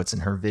that she puts in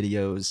her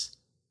videos.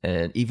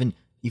 And even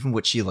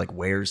what she like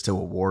wears to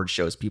award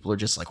shows, people are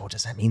just like, well,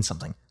 does that mean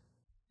something?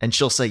 And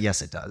she'll say,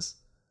 yes, it does.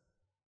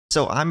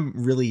 So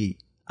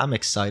I'm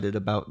excited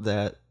about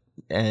that.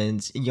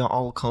 And,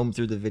 I'll comb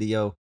through the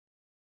video,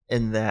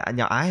 and that,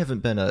 I haven't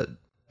been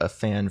a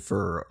fan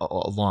for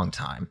a long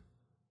time,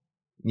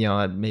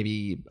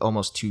 maybe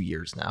almost 2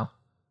 years now.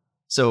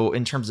 So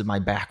in terms of my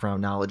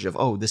background knowledge of,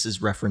 oh, this is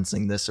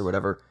referencing this or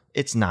whatever,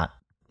 it's not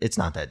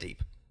that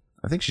deep.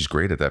 I think she's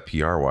great at that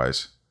PR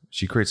wise.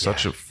 She creates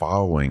such a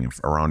following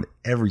around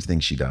everything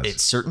she does.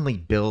 It certainly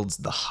builds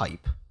the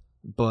hype.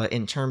 But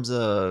in terms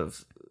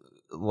of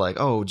like,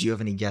 oh, do you have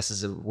any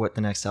guesses of what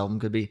the next album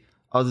could be?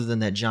 Other than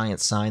that giant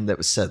sign that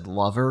was said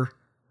Lover.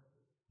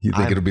 You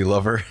think it'll be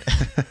Lover?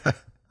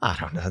 I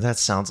don't know. That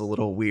sounds a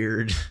little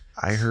weird.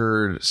 I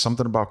heard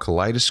something about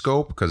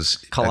Kaleidoscope, because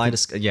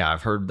Kaleidoscope. Yeah,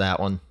 I've heard that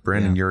one.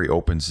 Brendon Urie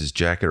opens his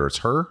jacket, or it's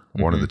her,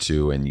 one of the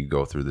two, and you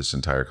go through this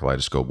entire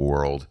Kaleidoscope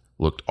world.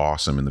 Looked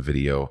awesome in the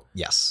video.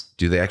 Yes.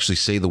 Do they actually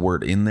say the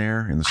word in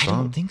there in the song? I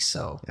don't think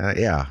so.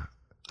 Yeah.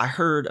 I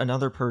heard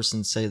another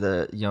person say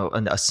that,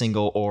 a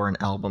single or an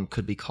album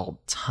could be called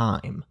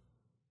Time.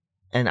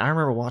 And I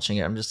remember watching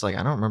it. I'm just like,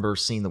 I don't remember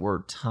seeing the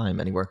word time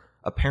anywhere.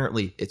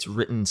 Apparently, it's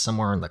written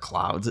somewhere in the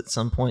clouds at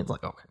some point.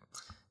 Like, okay,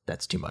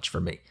 that's too much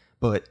for me.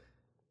 But,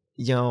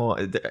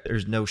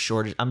 there's no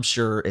shortage. I'm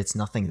sure it's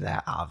nothing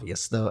that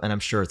obvious, though. And I'm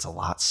sure it's a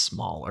lot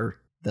smaller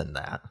than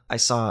that. I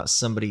saw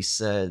somebody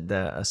said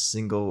that a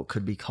single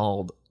could be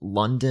called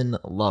London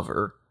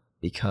Lover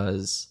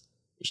because,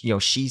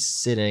 she's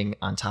sitting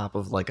on top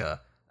of like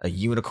a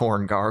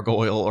unicorn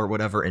gargoyle or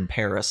whatever in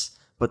Paris,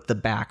 but the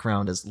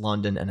background is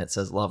London and it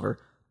says Lover.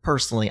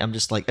 Personally, I'm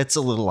just like, it's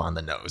a little on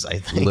the nose, I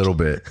think. A little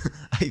bit.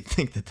 I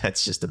think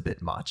that's just a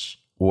bit much.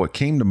 What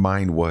came to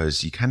mind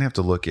was you kind of have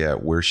to look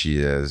at where she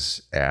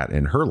is at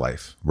in her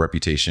life.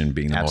 Reputation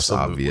being the most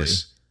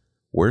obvious.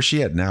 Where's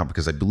she at now?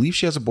 Because I believe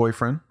she has a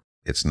boyfriend.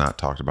 It's not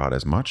talked about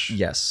as much.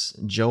 Yes.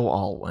 Joe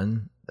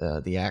Alwyn,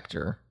 the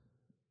actor.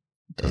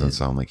 Doesn't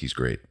sound like he's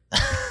great.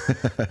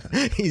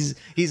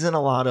 He's in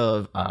a lot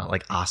of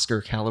like Oscar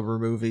caliber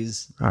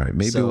movies. All right,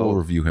 maybe we'll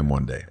review him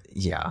one day.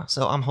 Yeah,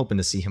 so I'm hoping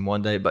to see him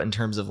one day. But in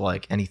terms of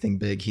like anything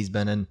big he's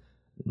been in,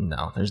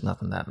 no, there's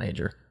nothing that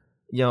major.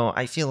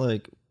 I feel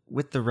like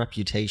with the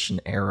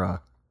Reputation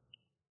era,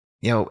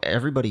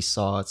 everybody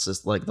saw it's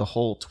just like the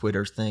whole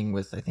Twitter thing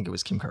with, I think it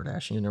was Kim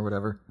Kardashian or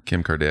whatever.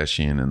 Kim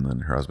Kardashian and then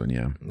her husband,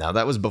 yeah. Now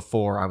that was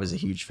before I was a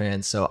huge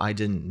fan, so I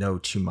didn't know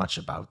too much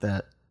about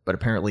that. But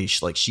apparently,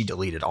 she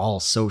deleted all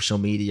social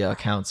media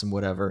accounts and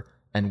whatever,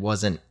 and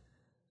wasn't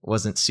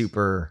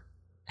super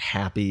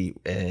happy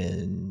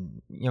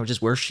in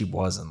just where she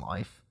was in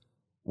life.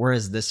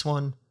 Whereas this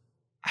one,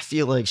 I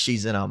feel like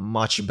she's in a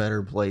much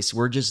better place.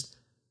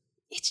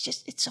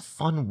 It's a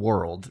fun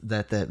world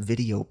that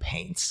video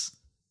paints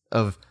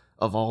of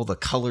all the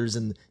colors,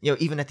 and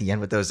even at the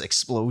end with those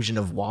explosion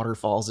of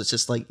waterfalls, it's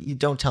just like, you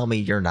don't tell me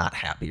you're not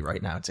happy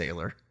right now,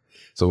 Taylor.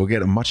 So we'll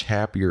get a much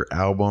happier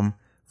album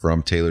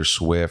from Taylor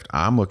Swift.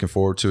 I'm looking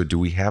forward to it. Do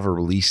we have a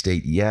release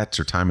date yet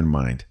or time in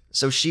mind?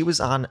 So she was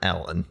on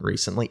Ellen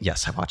recently.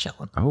 Yes, I watch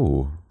Ellen.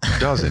 Oh, who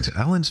doesn't?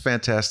 Ellen's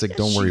fantastic.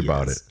 Don't worry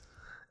about it.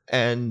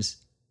 And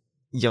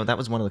that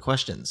was one of the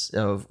questions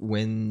of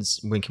when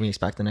can we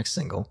expect the next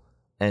single,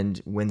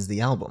 and when's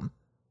the album?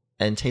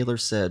 And Taylor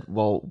said,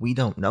 well, we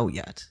don't know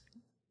yet.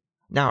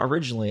 Now,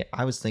 originally,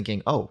 I was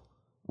thinking, oh,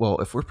 well,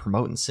 if we're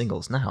promoting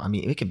singles now, I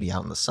mean, it could be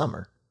out in the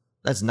summer.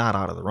 That's not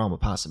out of the realm of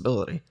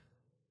possibility.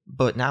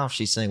 But now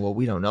she's saying, well,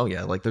 we don't know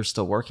yet. Like, they're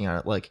still working on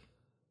it. Like,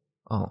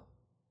 oh,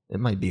 it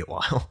might be a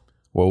while.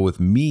 Well, with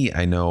me,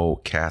 I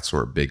know cats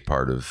were a big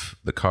part of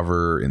the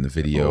cover in the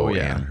video,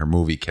 and her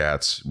movie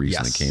Cats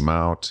recently came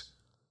out,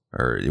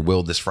 or it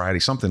will this Friday,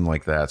 something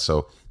like that.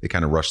 So they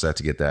kind of rushed that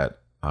to get that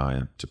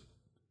to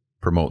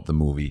promote the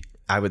movie.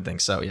 I would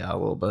think so, yeah, a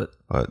little bit.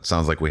 But it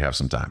sounds like we have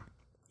some time.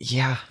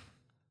 Yeah.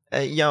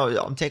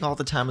 Take all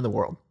the time in the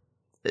world.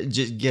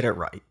 Just get it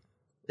right.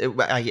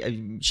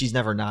 She's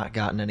never not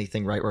gotten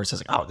anything right where it says,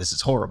 like, oh, this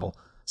is horrible.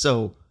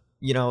 So,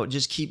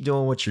 just keep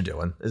doing what you're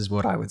doing is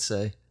what I would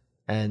say.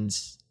 And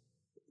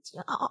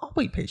I'll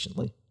wait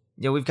patiently.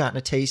 We've gotten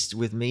a taste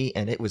with me,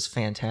 and it was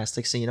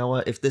fantastic. So you know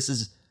what? If this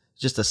is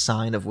just a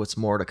sign of what's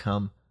more to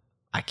come,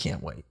 I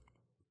can't wait.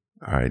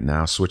 All right,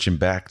 now switching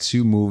back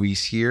to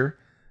movies here.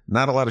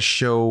 Not a lot of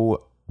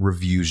show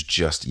reviews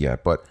just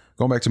yet, but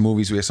going back to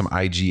movies, we have some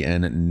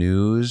IGN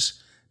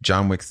news.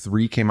 John Wick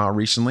 3 came out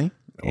recently.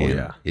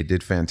 And it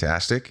did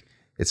fantastic.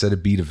 It said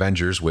it beat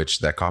Avengers, which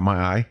that caught my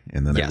eye.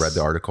 And then I read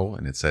the article,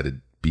 and it said it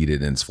beat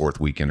it in its fourth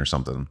weekend or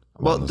something.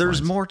 Well,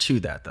 there's more to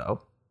that,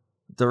 though.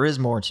 There is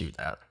more to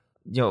that.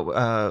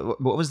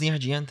 What was the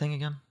IGN thing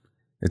again?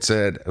 It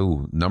said,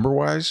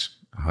 number-wise,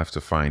 I'll have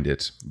to find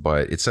it.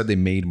 But it said they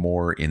made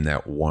more in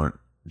that one.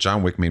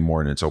 John Wick made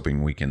more in its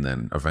opening weekend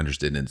than Avengers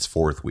did in its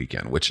fourth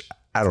weekend, which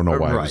I don't know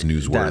why it was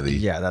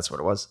newsworthy. That's what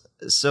it was.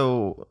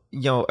 So,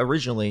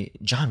 originally,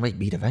 John Wick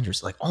beat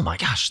Avengers. Like, oh my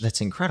gosh,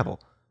 that's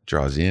incredible.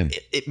 Draws you in.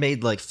 It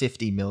made like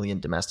 $50 million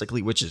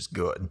domestically, which is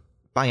good.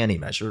 By any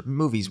measure,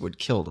 movies would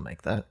kill to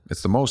make that.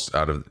 It's the most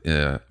out of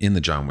in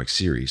the John Wick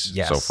series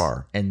so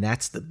far. And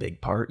that's the big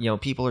part.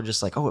 People are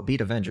just like, oh, it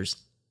beat Avengers.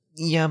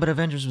 Yeah, but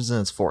Avengers was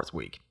in its fourth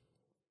week.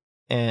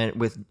 And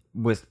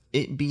with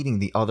it beating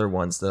the other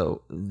ones,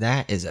 though,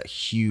 that is a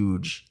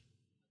huge...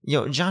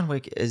 John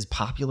Wick, as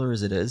popular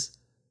as it is,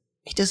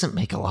 it doesn't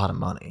make a lot of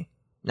money.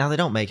 Now, they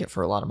don't make it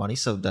for a lot of money,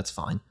 so that's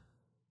fine.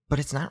 But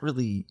it's not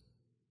really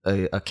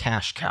a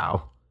cash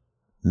cow.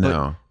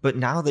 No. But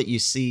now that you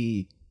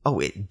see,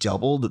 it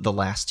doubled the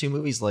last two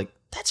movies, like,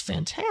 that's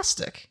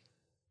fantastic.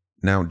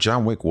 Now,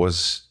 John Wick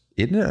isn't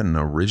it an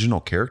original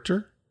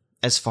character?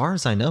 As far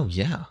as I know,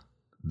 yeah.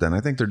 Then I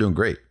think they're doing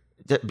great.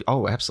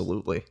 Oh,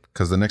 absolutely.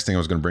 Because the next thing I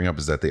was going to bring up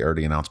is that they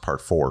already announced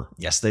part 4.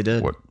 Yes, they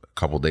did. A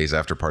couple days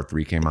after part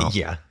 3 came out?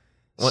 Yeah.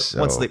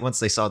 Once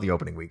they saw the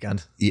opening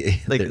weekend. Yeah,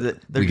 we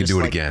can do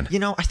it again.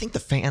 I think the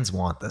fans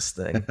want this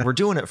thing. We're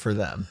doing it for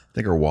them. I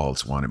think our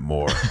wallets want it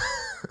more.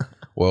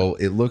 Well,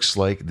 it looks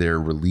like they're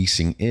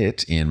releasing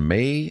it in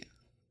May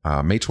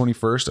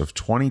 21st of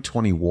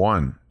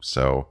 2021.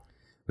 So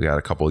we got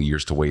a couple of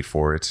years to wait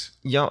for it.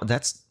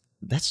 That's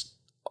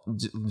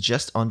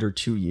just under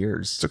 2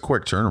 years. It's a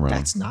quick turnaround.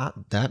 That's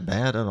not that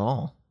bad at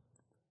all.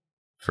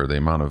 For the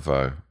amount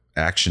of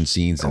action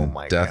scenes and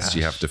deaths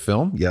you have to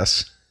film,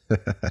 yes.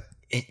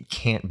 It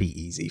can't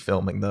be easy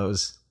filming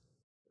those.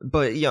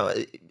 But,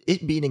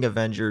 it beating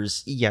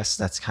Avengers, yes,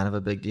 that's kind of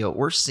a big deal.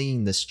 We're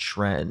seeing this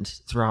trend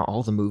throughout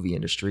all the movie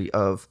industry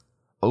of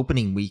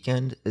opening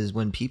weekend is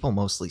when people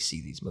mostly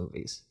see these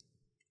movies.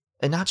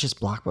 And not just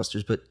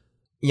blockbusters, but,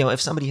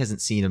 if somebody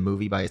hasn't seen a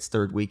movie by its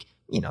third week,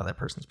 that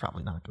person's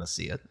probably not going to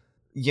see it.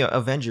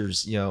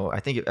 Avengers, I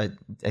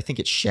think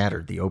it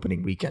shattered the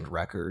opening weekend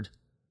record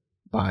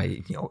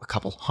by, a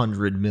couple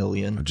 100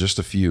 million. Just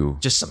a few.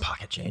 Just some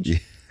pocket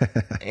change.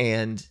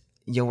 And,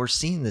 we're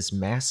seeing this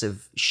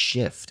massive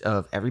shift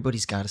of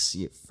everybody's got to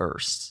see it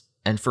first.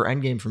 And for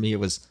Endgame, for me, it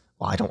was,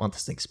 I don't want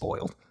this thing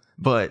spoiled.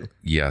 But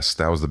yes,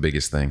 that was the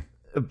biggest thing.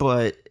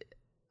 But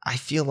I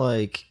feel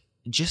like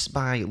just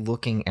by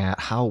looking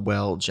at how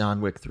well John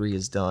Wick 3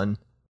 is done,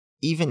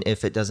 even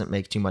if it doesn't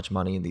make too much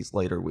money in these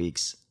later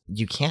weeks,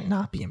 you can't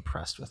not be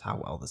impressed with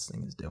how well this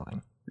thing is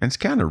doing. And it's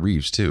kind of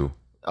Reeves, too.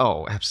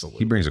 Oh, absolutely.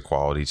 He brings a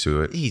quality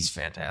to it. He's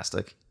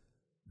fantastic.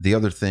 The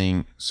other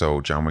thing,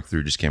 so John Wick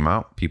 3 just came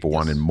out. People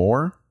wanted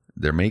more.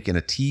 They're making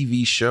a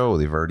TV show.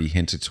 They've already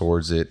hinted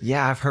towards it.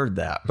 Yeah, I've heard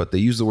that. But they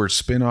used the word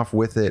spin-off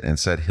with it and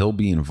said he'll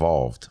be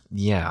involved.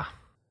 Yeah.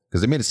 Because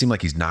they made it seem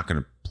like he's not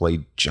going to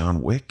play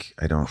John Wick.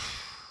 I don't...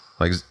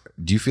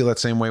 do you feel that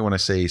same way when I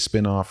say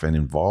spin-off and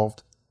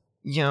involved?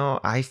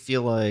 I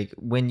feel like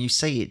when you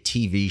say a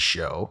TV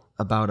show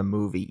about a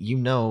movie,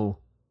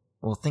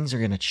 well, things are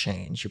going to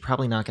change. You're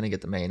probably not going to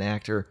get the main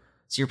actor.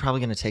 So you're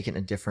probably going to take it in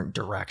a different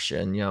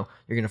direction. You're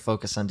going to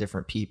focus on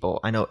different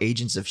people. I know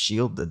Agents of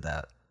S.H.I.E.L.D. did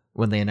that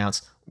when they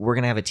announced we're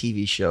going to have a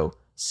TV show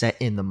set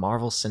in the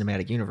Marvel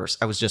Cinematic Universe.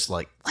 I was just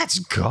like, let's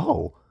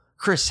go.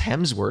 Chris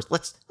Hemsworth,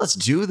 let's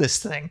do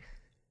this thing.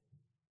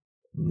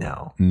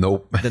 No.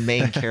 Nope. The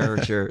main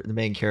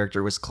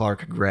character was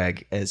Clark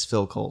Gregg as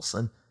Phil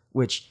Coulson,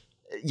 which,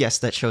 yes,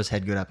 that show's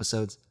had good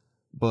episodes,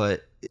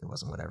 but it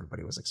wasn't what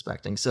everybody was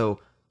expecting.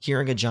 So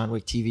hearing a John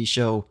Wick TV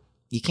show,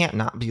 you can't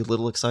not be a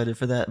little excited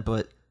for that,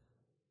 but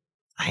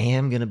I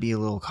am going to be a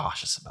little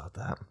cautious about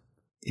that.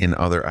 In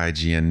other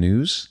IGN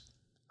news,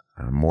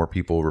 more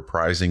people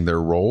reprising their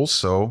roles.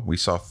 So we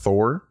saw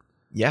Thor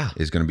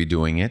is going to be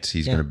doing it.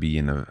 He's going to be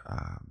in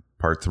a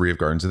part 3 of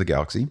Guardians of the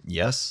Galaxy.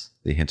 Yes.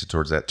 They hinted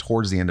towards that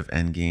towards the end of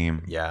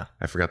Endgame. Yeah.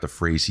 I forgot the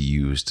phrase he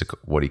used to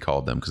what he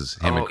called them because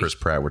him and Chris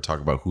Pratt were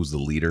talking about who's the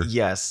leader.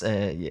 Yes.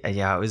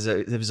 Yeah, it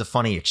was a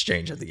funny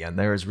exchange at the end.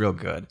 There was real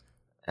good.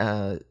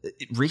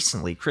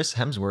 Recently, Chris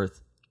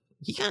Hemsworth,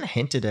 he kind of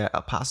hinted at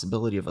a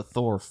possibility of a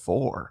Thor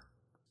 4.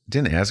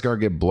 Didn't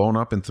Asgard get blown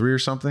up in 3 or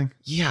something?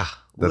 Yeah.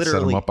 That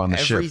literally, set him up on the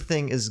ship.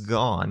 Everything is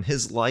gone.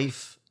 His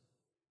life...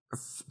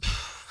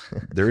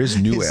 There is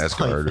new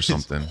Asgard or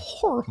something.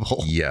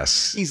 Horrible.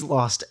 Yes. He's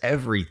lost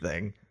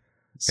everything.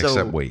 So,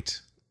 except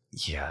weight.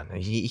 Yeah,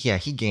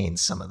 he gained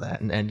some of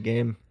that in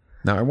Endgame.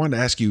 Now, I wanted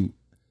to ask you,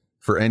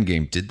 for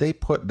Endgame, did they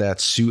put that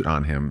suit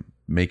on him,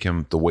 make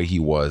him the way he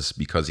was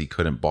because he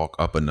couldn't bulk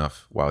up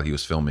enough while he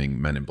was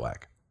filming Men in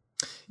Black?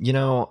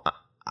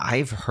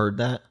 I've heard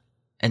that,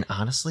 and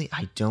honestly,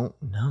 I don't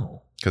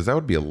know. Because that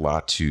would be a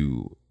lot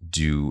to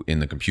do in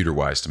the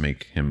computer-wise to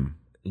make him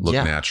look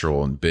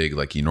natural and big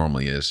like he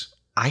normally is.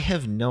 I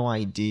have no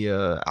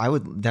idea.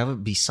 That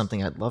would be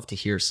something I'd love to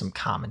hear some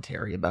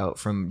commentary about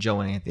from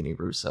Joe and Anthony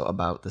Russo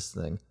about this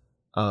thing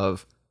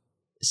of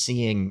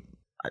seeing,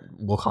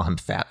 we'll call him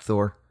Fat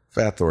Thor.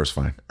 Fat Thor is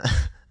fine.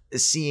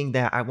 Seeing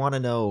that, I want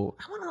to know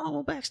a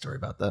little backstory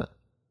about that.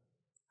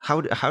 How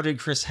did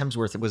Chris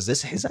Hemsworth, was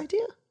this his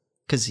idea?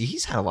 Because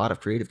he's had a lot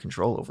of creative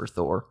control over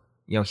Thor.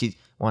 He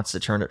wants to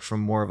turn it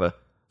from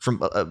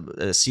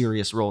a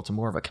serious role to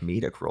more of a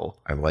comedic role.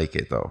 I like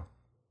it though.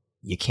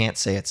 You can't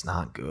say it's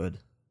not good.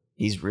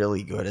 He's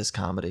really good as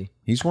comedy.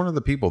 He's one of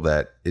the people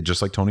that,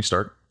 just like Tony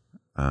Stark,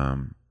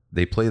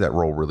 they play that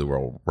role really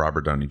well.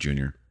 Robert Downey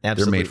Jr. Absolutely.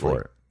 They're made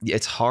for it.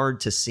 It's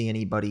hard to see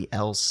anybody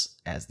else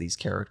as these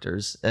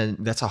characters, and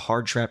that's a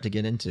hard trap to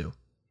get into.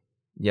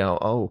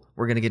 We're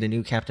going to get a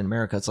new Captain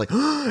America. It's like,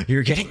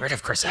 you're getting rid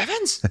of Chris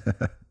Evans?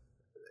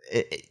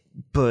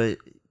 But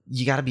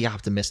you got to be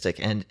optimistic.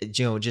 And,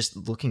 just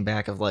looking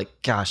back of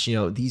like, gosh,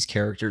 these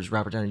characters,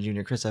 Robert Downey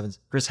Jr., Chris Evans,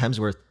 Chris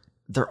Hemsworth,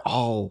 they're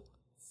all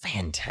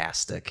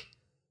fantastic.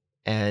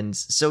 And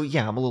so,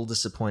 I'm a little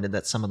disappointed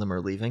that some of them are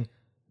leaving,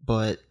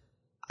 but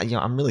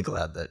I'm really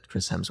glad that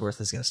Chris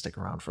Hemsworth is going to stick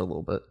around for a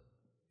little bit.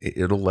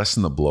 It'll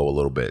lessen the blow a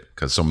little bit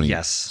because so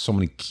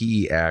many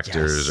key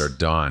actors are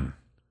done.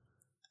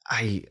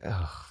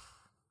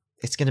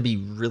 It's going to be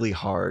really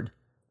hard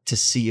to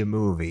see a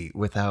movie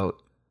without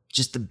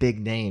just the big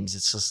names.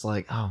 It's just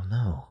like, oh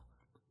no.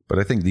 But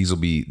I think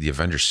the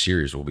Avengers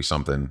series will be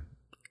something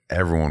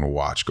everyone will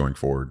watch going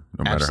forward,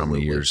 no matter how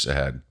many years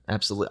ahead.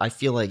 Absolutely. I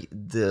feel like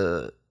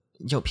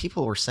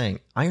people were saying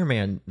Iron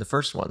Man, the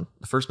first movie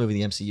in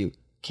the MCU,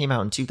 came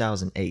out in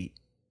 2008.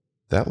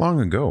 That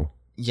long ago.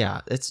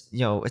 Yeah, it's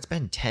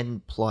been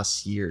 10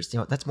 plus years.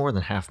 That's more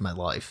than half my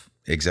life.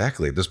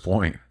 Exactly, at this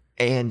point.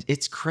 And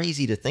it's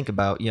crazy to think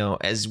about,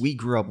 as we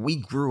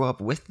grew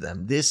up with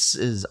them. This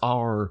is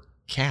our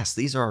cast.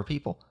 These are our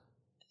people.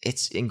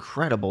 It's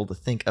incredible to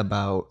think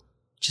about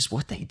just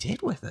what they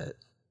did with it.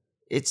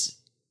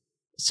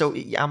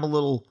 I'm a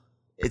little,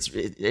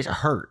 it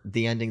hurt,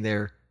 the ending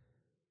there,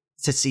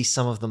 to see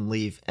some of them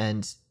leave.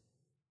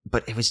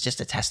 But it was just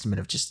a testament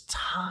of just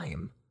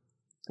time.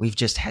 We've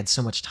just had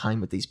so much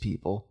time with these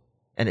people,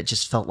 and it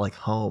just felt like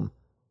home.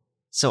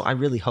 So I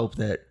really hope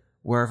that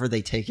wherever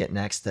they take it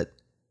next, that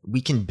we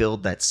can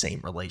build that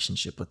same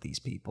relationship with these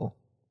people.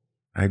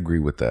 I agree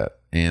with that.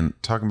 And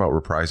talking about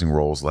reprising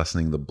roles,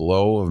 lessening the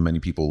blow of many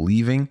people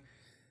leaving,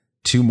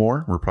 2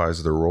 more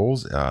reprise their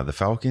roles. The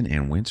Falcon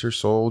and Winter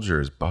Soldier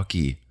as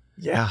Bucky.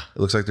 Yeah. It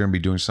looks like they're going to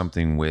be doing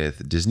something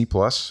with Disney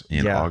Plus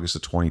in August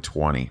of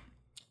 2020.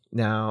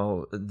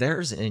 Now,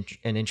 there's an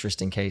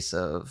interesting case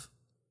of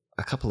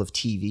a couple of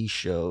TV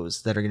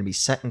shows that are going to be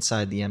set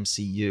inside the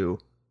MCU,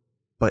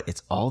 but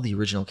it's all the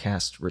original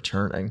cast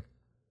returning.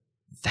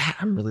 That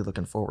I'm really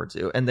looking forward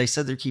to. And they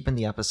said they're keeping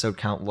the episode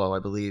count low. I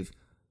believe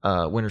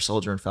Winter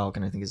Soldier and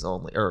Falcon, I think, is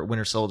only, or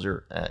Winter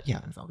Soldier,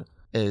 and Falcon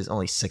is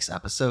only 6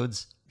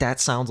 episodes. That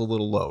sounds a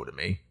little low to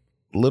me.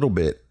 A little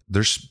bit.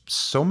 There's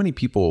so many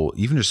people,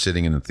 even just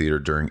sitting in the theater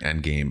during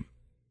Endgame,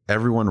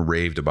 everyone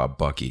raved about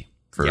Bucky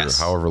for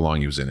however long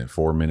he was in it.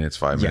 4 minutes,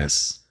 5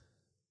 minutes.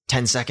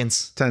 10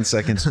 seconds. 10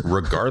 seconds.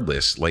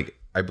 Regardless,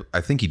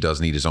 I think he does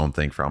need his own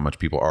thing for how much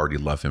people already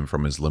love him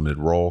from his limited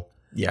role.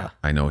 Yeah.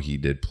 I know he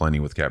did plenty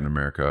with Captain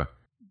America,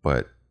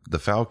 but the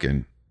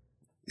Falcon,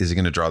 is he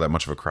going to draw that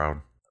much of a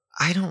crowd?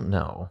 I don't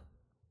know.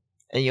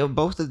 And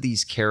both of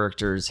these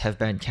characters have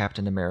been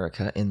Captain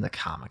America in the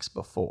comics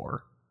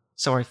before.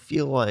 So I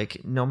feel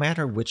like no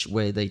matter which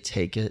way they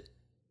take it,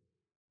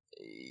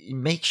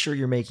 make sure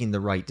you're making the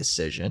right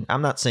decision.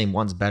 I'm not saying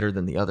one's better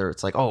than the other.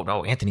 It's like, oh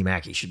no, Anthony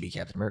Mackie should be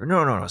Captain America.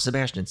 No,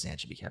 Sebastian Stan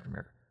should be Captain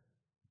America.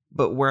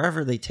 But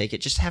wherever they take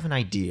it, just have an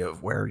idea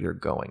of where you're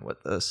going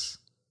with this.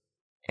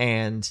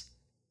 And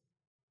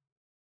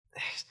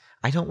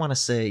I don't want to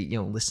say,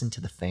 listen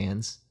to the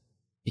fans,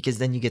 because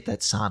then you get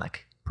that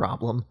Sonic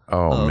problem.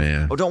 Oh,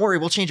 man. Oh, don't worry,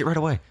 we'll change it right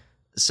away.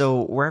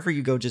 So wherever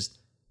you go, just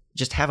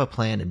have a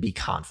plan and be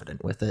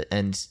confident with it,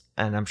 and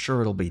I'm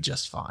sure it'll be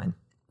just fine.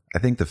 I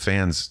think the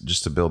fans,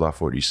 just to build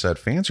off what you said,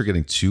 fans are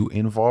getting too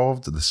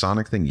involved. The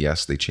Sonic thing,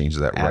 yes, they changed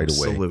that right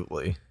away.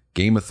 Absolutely.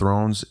 Game of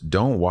Thrones,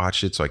 don't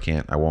watch it, so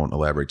I won't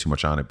elaborate too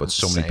much on it, but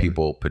so many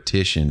people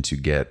petitioned to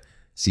get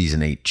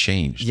season 8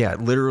 changed. Yeah,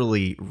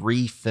 literally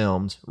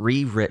refilmed,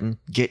 rewritten,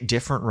 get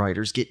different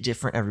writers, get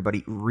different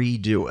everybody,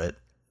 redo it.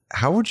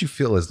 How would you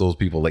feel as those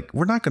people, like,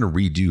 we're not going to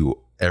redo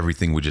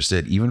everything we just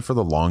did, even for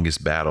the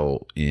longest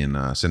battle in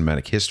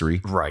cinematic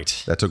history.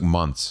 Right. That took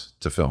months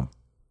to film.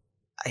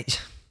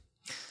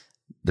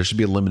 There should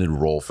be a limited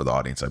role for the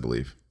audience, I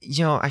believe.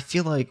 I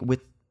feel like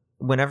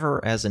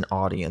whenever as an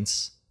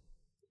audience,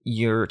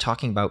 you're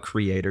talking about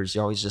creators,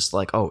 you're always just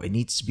like, oh, it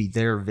needs to be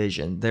their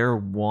vision, their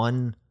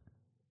one,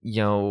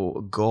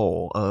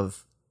 goal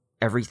of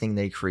everything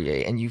they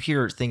create. And you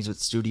hear things with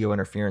studio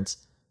interference,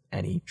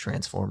 any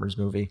Transformers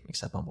movie,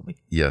 except Bumblebee.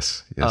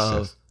 Yes.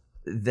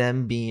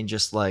 Them being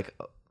just like,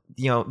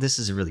 this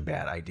is a really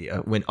bad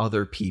idea when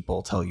other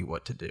people tell you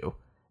what to do.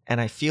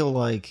 And I feel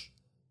like,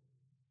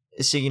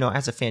 so,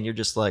 as a fan, you're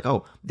just like,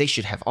 oh, they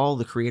should have all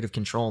the creative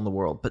control in the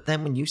world. But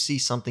then when you see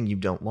something you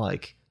don't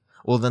like,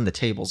 well, then the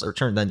tables are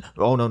turned. Then,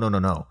 oh,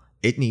 no.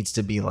 It needs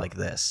to be like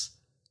this.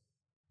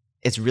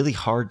 It's really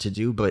hard to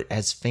do, but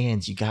as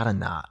fans, you gotta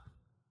not.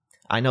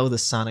 I know the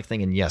Sonic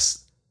thing, and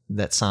yes,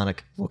 that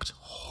Sonic looked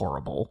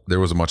horrible. There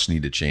was a much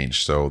needed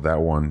change, so that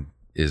one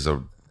is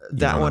an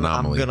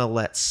anomaly. I'm gonna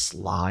let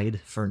slide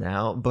for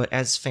now. But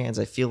as fans,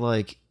 I feel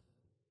like,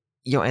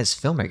 as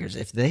filmmakers,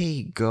 if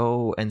they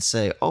go and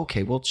say,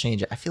 okay, we'll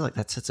change it, I feel like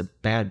that sets a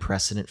bad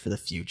precedent for the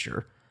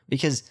future.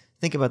 Because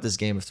think about this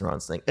Game of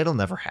Thrones thing. It'll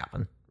never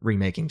happen.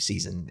 Remaking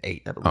season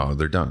 8, I believe. Oh,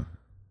 they're done.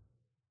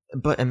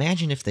 But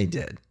imagine if they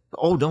did.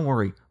 Oh, don't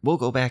worry. We'll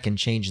go back and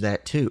change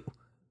that too.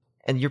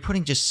 And you're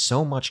putting just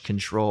so much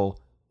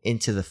control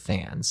into the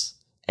fans.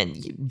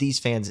 And these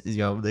fans,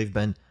 they've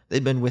been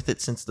with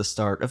it since the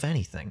start of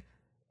anything.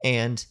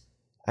 And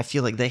I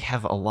feel like they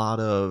have a lot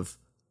of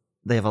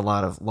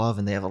love,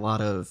 and they have a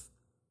lot of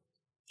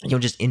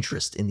just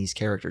interest in these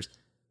characters.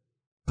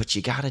 But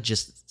you gotta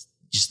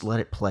just let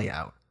it play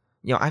out.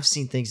 I've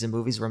seen things in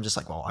movies where I'm just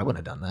like, well, I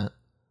wouldn't have done that.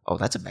 Oh,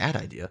 that's a bad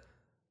idea.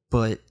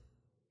 But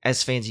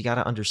as fans, you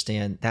gotta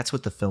understand that's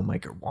what the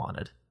filmmaker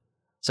wanted.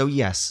 So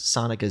yes,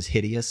 Sonic is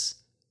hideous,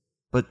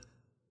 but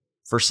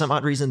for some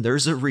odd reason,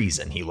 there's a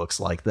reason he looks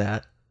like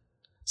that.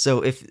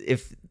 So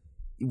if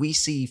we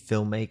see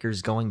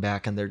filmmakers going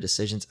back on their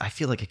decisions, I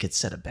feel like it could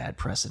set a bad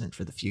precedent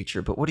for the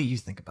future. But what do you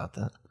think about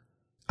that?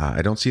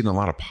 I don't see it in a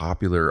lot of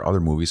popular other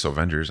movies. So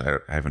Avengers, I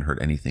haven't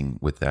heard anything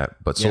with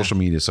that. But social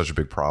media is such a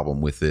big problem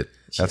with it.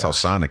 That's how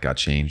Sonic got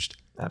changed.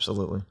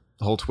 Absolutely.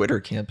 The whole Twitter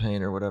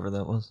campaign or whatever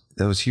that was.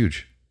 That was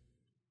huge.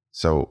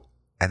 So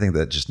I think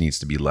that just needs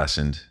to be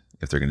lessened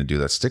if they're going to do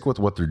that. Stick with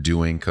what they're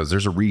doing, because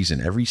there's a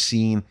reason. Every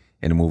scene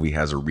in a movie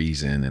has a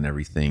reason, and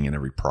everything and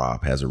every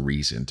prop has a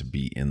reason to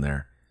be in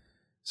there.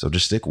 So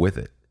just stick with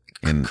it.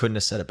 And couldn't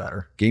have said it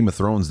better. Game of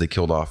Thrones, they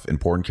killed off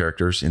important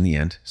characters in the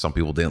end. Some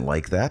people didn't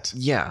like that.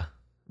 Yeah.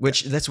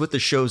 Which that's what the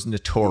show's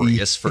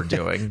notorious for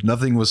doing.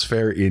 Nothing was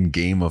fair in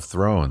Game of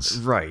Thrones.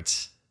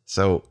 Right.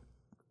 So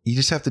you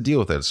just have to deal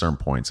with it at certain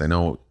points. I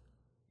know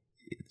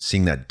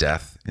seeing that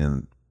death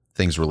and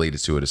things related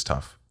to it is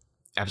tough.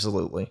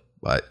 Absolutely.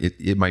 But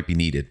it might be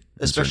needed.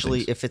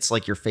 Especially if it's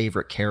like your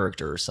favorite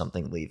character or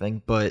something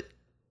leaving. But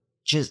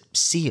just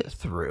see it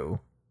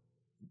through.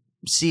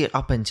 See it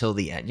up until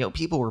the end.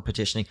 People were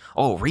petitioning,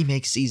 oh,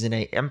 remake season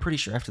 8. I'm pretty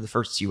sure after the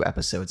first 2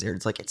 episodes aired,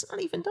 it's like, it's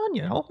not even done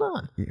yet. Hold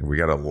on. Yeah, we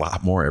got a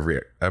lot more. Every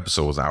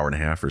episode was an hour and a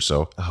half or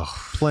so. Oh,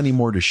 plenty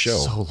more to show.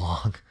 So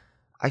long.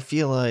 I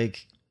feel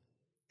like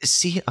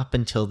see it up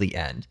until the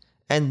end.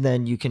 And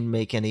then you can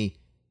make any,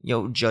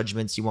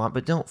 judgments you want,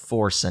 but don't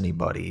force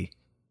anybody.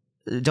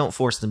 Don't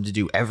force them to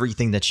do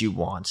everything that you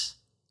want.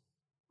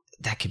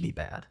 That could be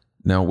bad.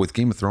 Now, with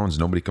Game of Thrones,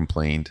 nobody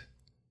complained,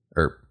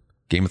 or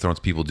Game of Thrones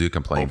people do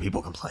complain. Oh,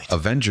 people complain.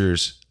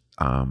 Avengers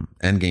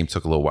Endgame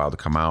took a little while to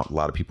come out. A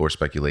lot of people were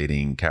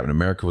speculating Captain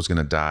America was going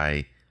to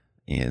die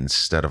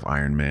instead of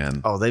Iron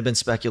Man. Oh, they've been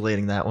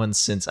speculating that one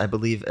since, I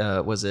believe,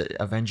 was it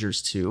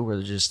Avengers 2, where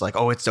they're just like,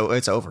 oh, it's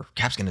over.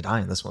 Cap's going to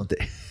die in this one.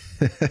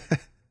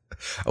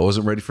 I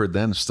wasn't ready for it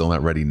then. Still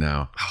not ready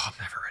now. Oh, I'm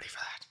never ready for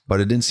that.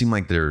 But it didn't seem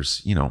like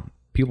there's,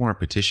 people aren't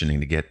petitioning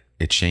to get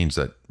it changed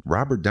that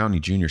Robert Downey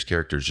Jr.'s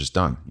character is just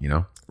done,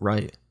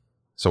 Right.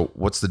 So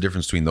what's the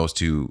difference between those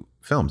two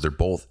films? They're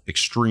both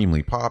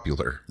extremely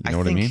popular. You know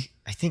what I mean?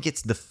 I think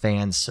it's the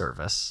fan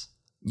service.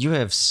 you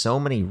have so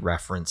many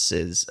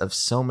references of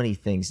so many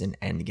things in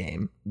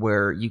Endgame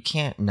where you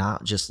can't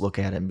not just look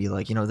at it and be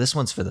like, this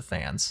one's for the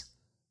fans.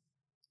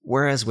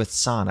 Whereas with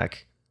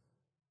Sonic,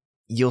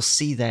 you'll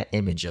see that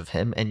image of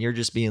him and you're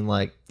just being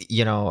like,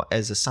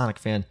 as a Sonic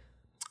fan,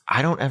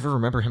 I don't ever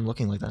remember him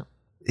looking like that.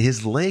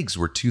 His legs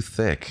were too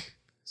thick.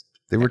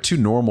 They were too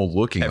normal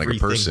looking, like a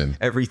person.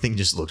 Everything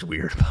just looked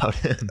weird about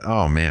him.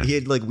 Oh, man. He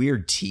had like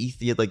weird teeth.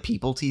 He had like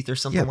people teeth or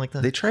something like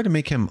that. They tried to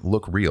make him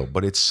look real,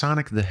 but it's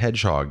Sonic the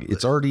Hedgehog.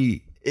 It's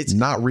already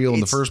not real in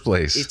the first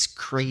place. It's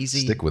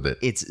crazy. Stick with it.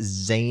 It's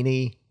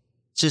zany.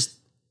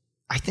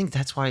 I think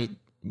that's why,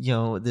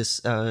 this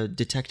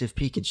Detective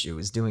Pikachu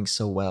is doing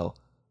so well.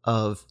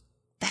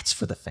 That's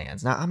for the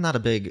fans. Now, I'm not a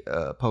big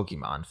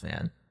Pokemon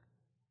fan,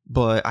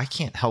 but I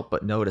can't help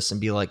but notice and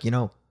be like,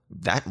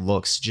 that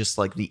looks just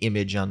like the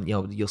image on,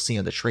 you'll see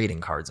on the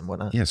trading cards and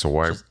whatnot. Yeah, so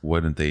why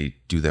wouldn't they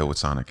do that with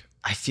Sonic?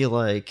 I feel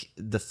like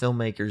the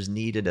filmmakers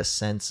needed a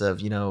sense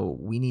of,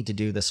 we need to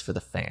do this for the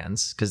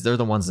fans because they're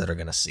the ones that are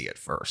going to see it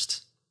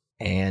first.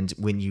 And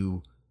when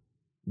you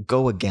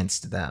go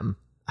against them,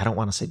 I don't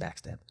want to say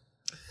backstab.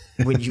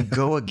 When you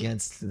go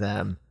against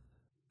them,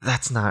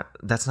 that's not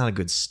a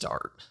good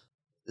start.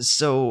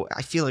 So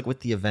I feel like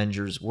with the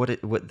Avengers, what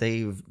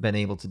they've been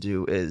able to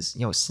do is,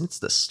 since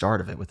the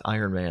start of it with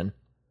Iron Man,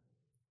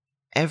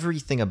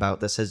 everything about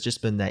this has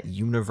just been that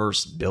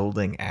universe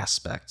building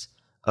aspect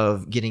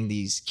of getting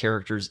these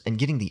characters and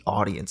getting the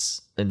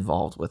audience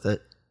involved with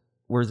it,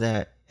 where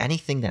that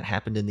anything that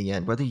happened in the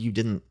end, whether you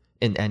didn't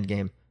in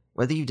Endgame,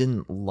 whether you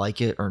didn't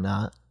like it or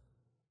not,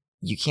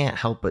 you can't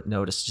help but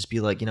notice, just be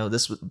like,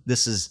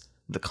 this is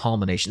the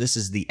culmination. This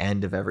is the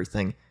end of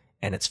everything,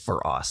 and it's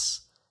for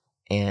us.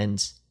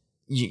 And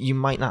you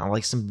might not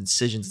like some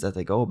decisions that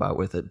they go about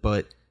with it,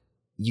 but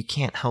you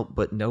can't help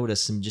but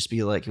notice and just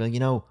be like,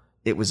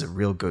 it was a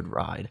real good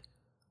ride.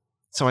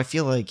 So I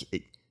feel like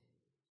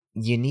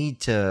you need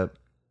to,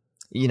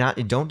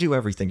 don't do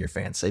everything your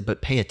fans say,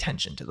 but pay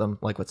attention to them,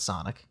 like with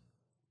Sonic.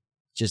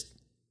 Just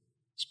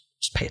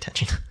pay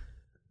attention.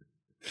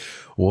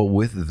 Well,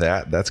 with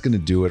that's going to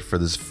do it for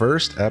this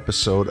first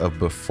episode of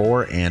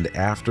Before and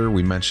After.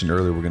 We mentioned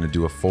earlier we're going to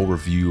do a full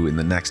review in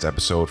the next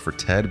episode for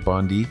Ted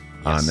Bundy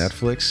on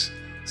Netflix.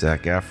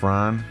 Zac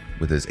Efron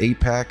with his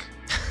 8-pack.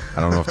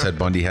 I don't know if Ted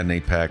Bundy had an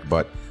 8-pack,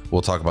 but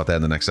we'll talk about that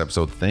in the next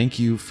episode. Thank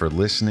you for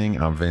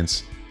listening. I'm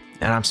Vince.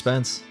 And I'm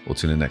Spence. We'll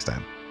tune in next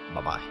time.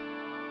 Bye-bye.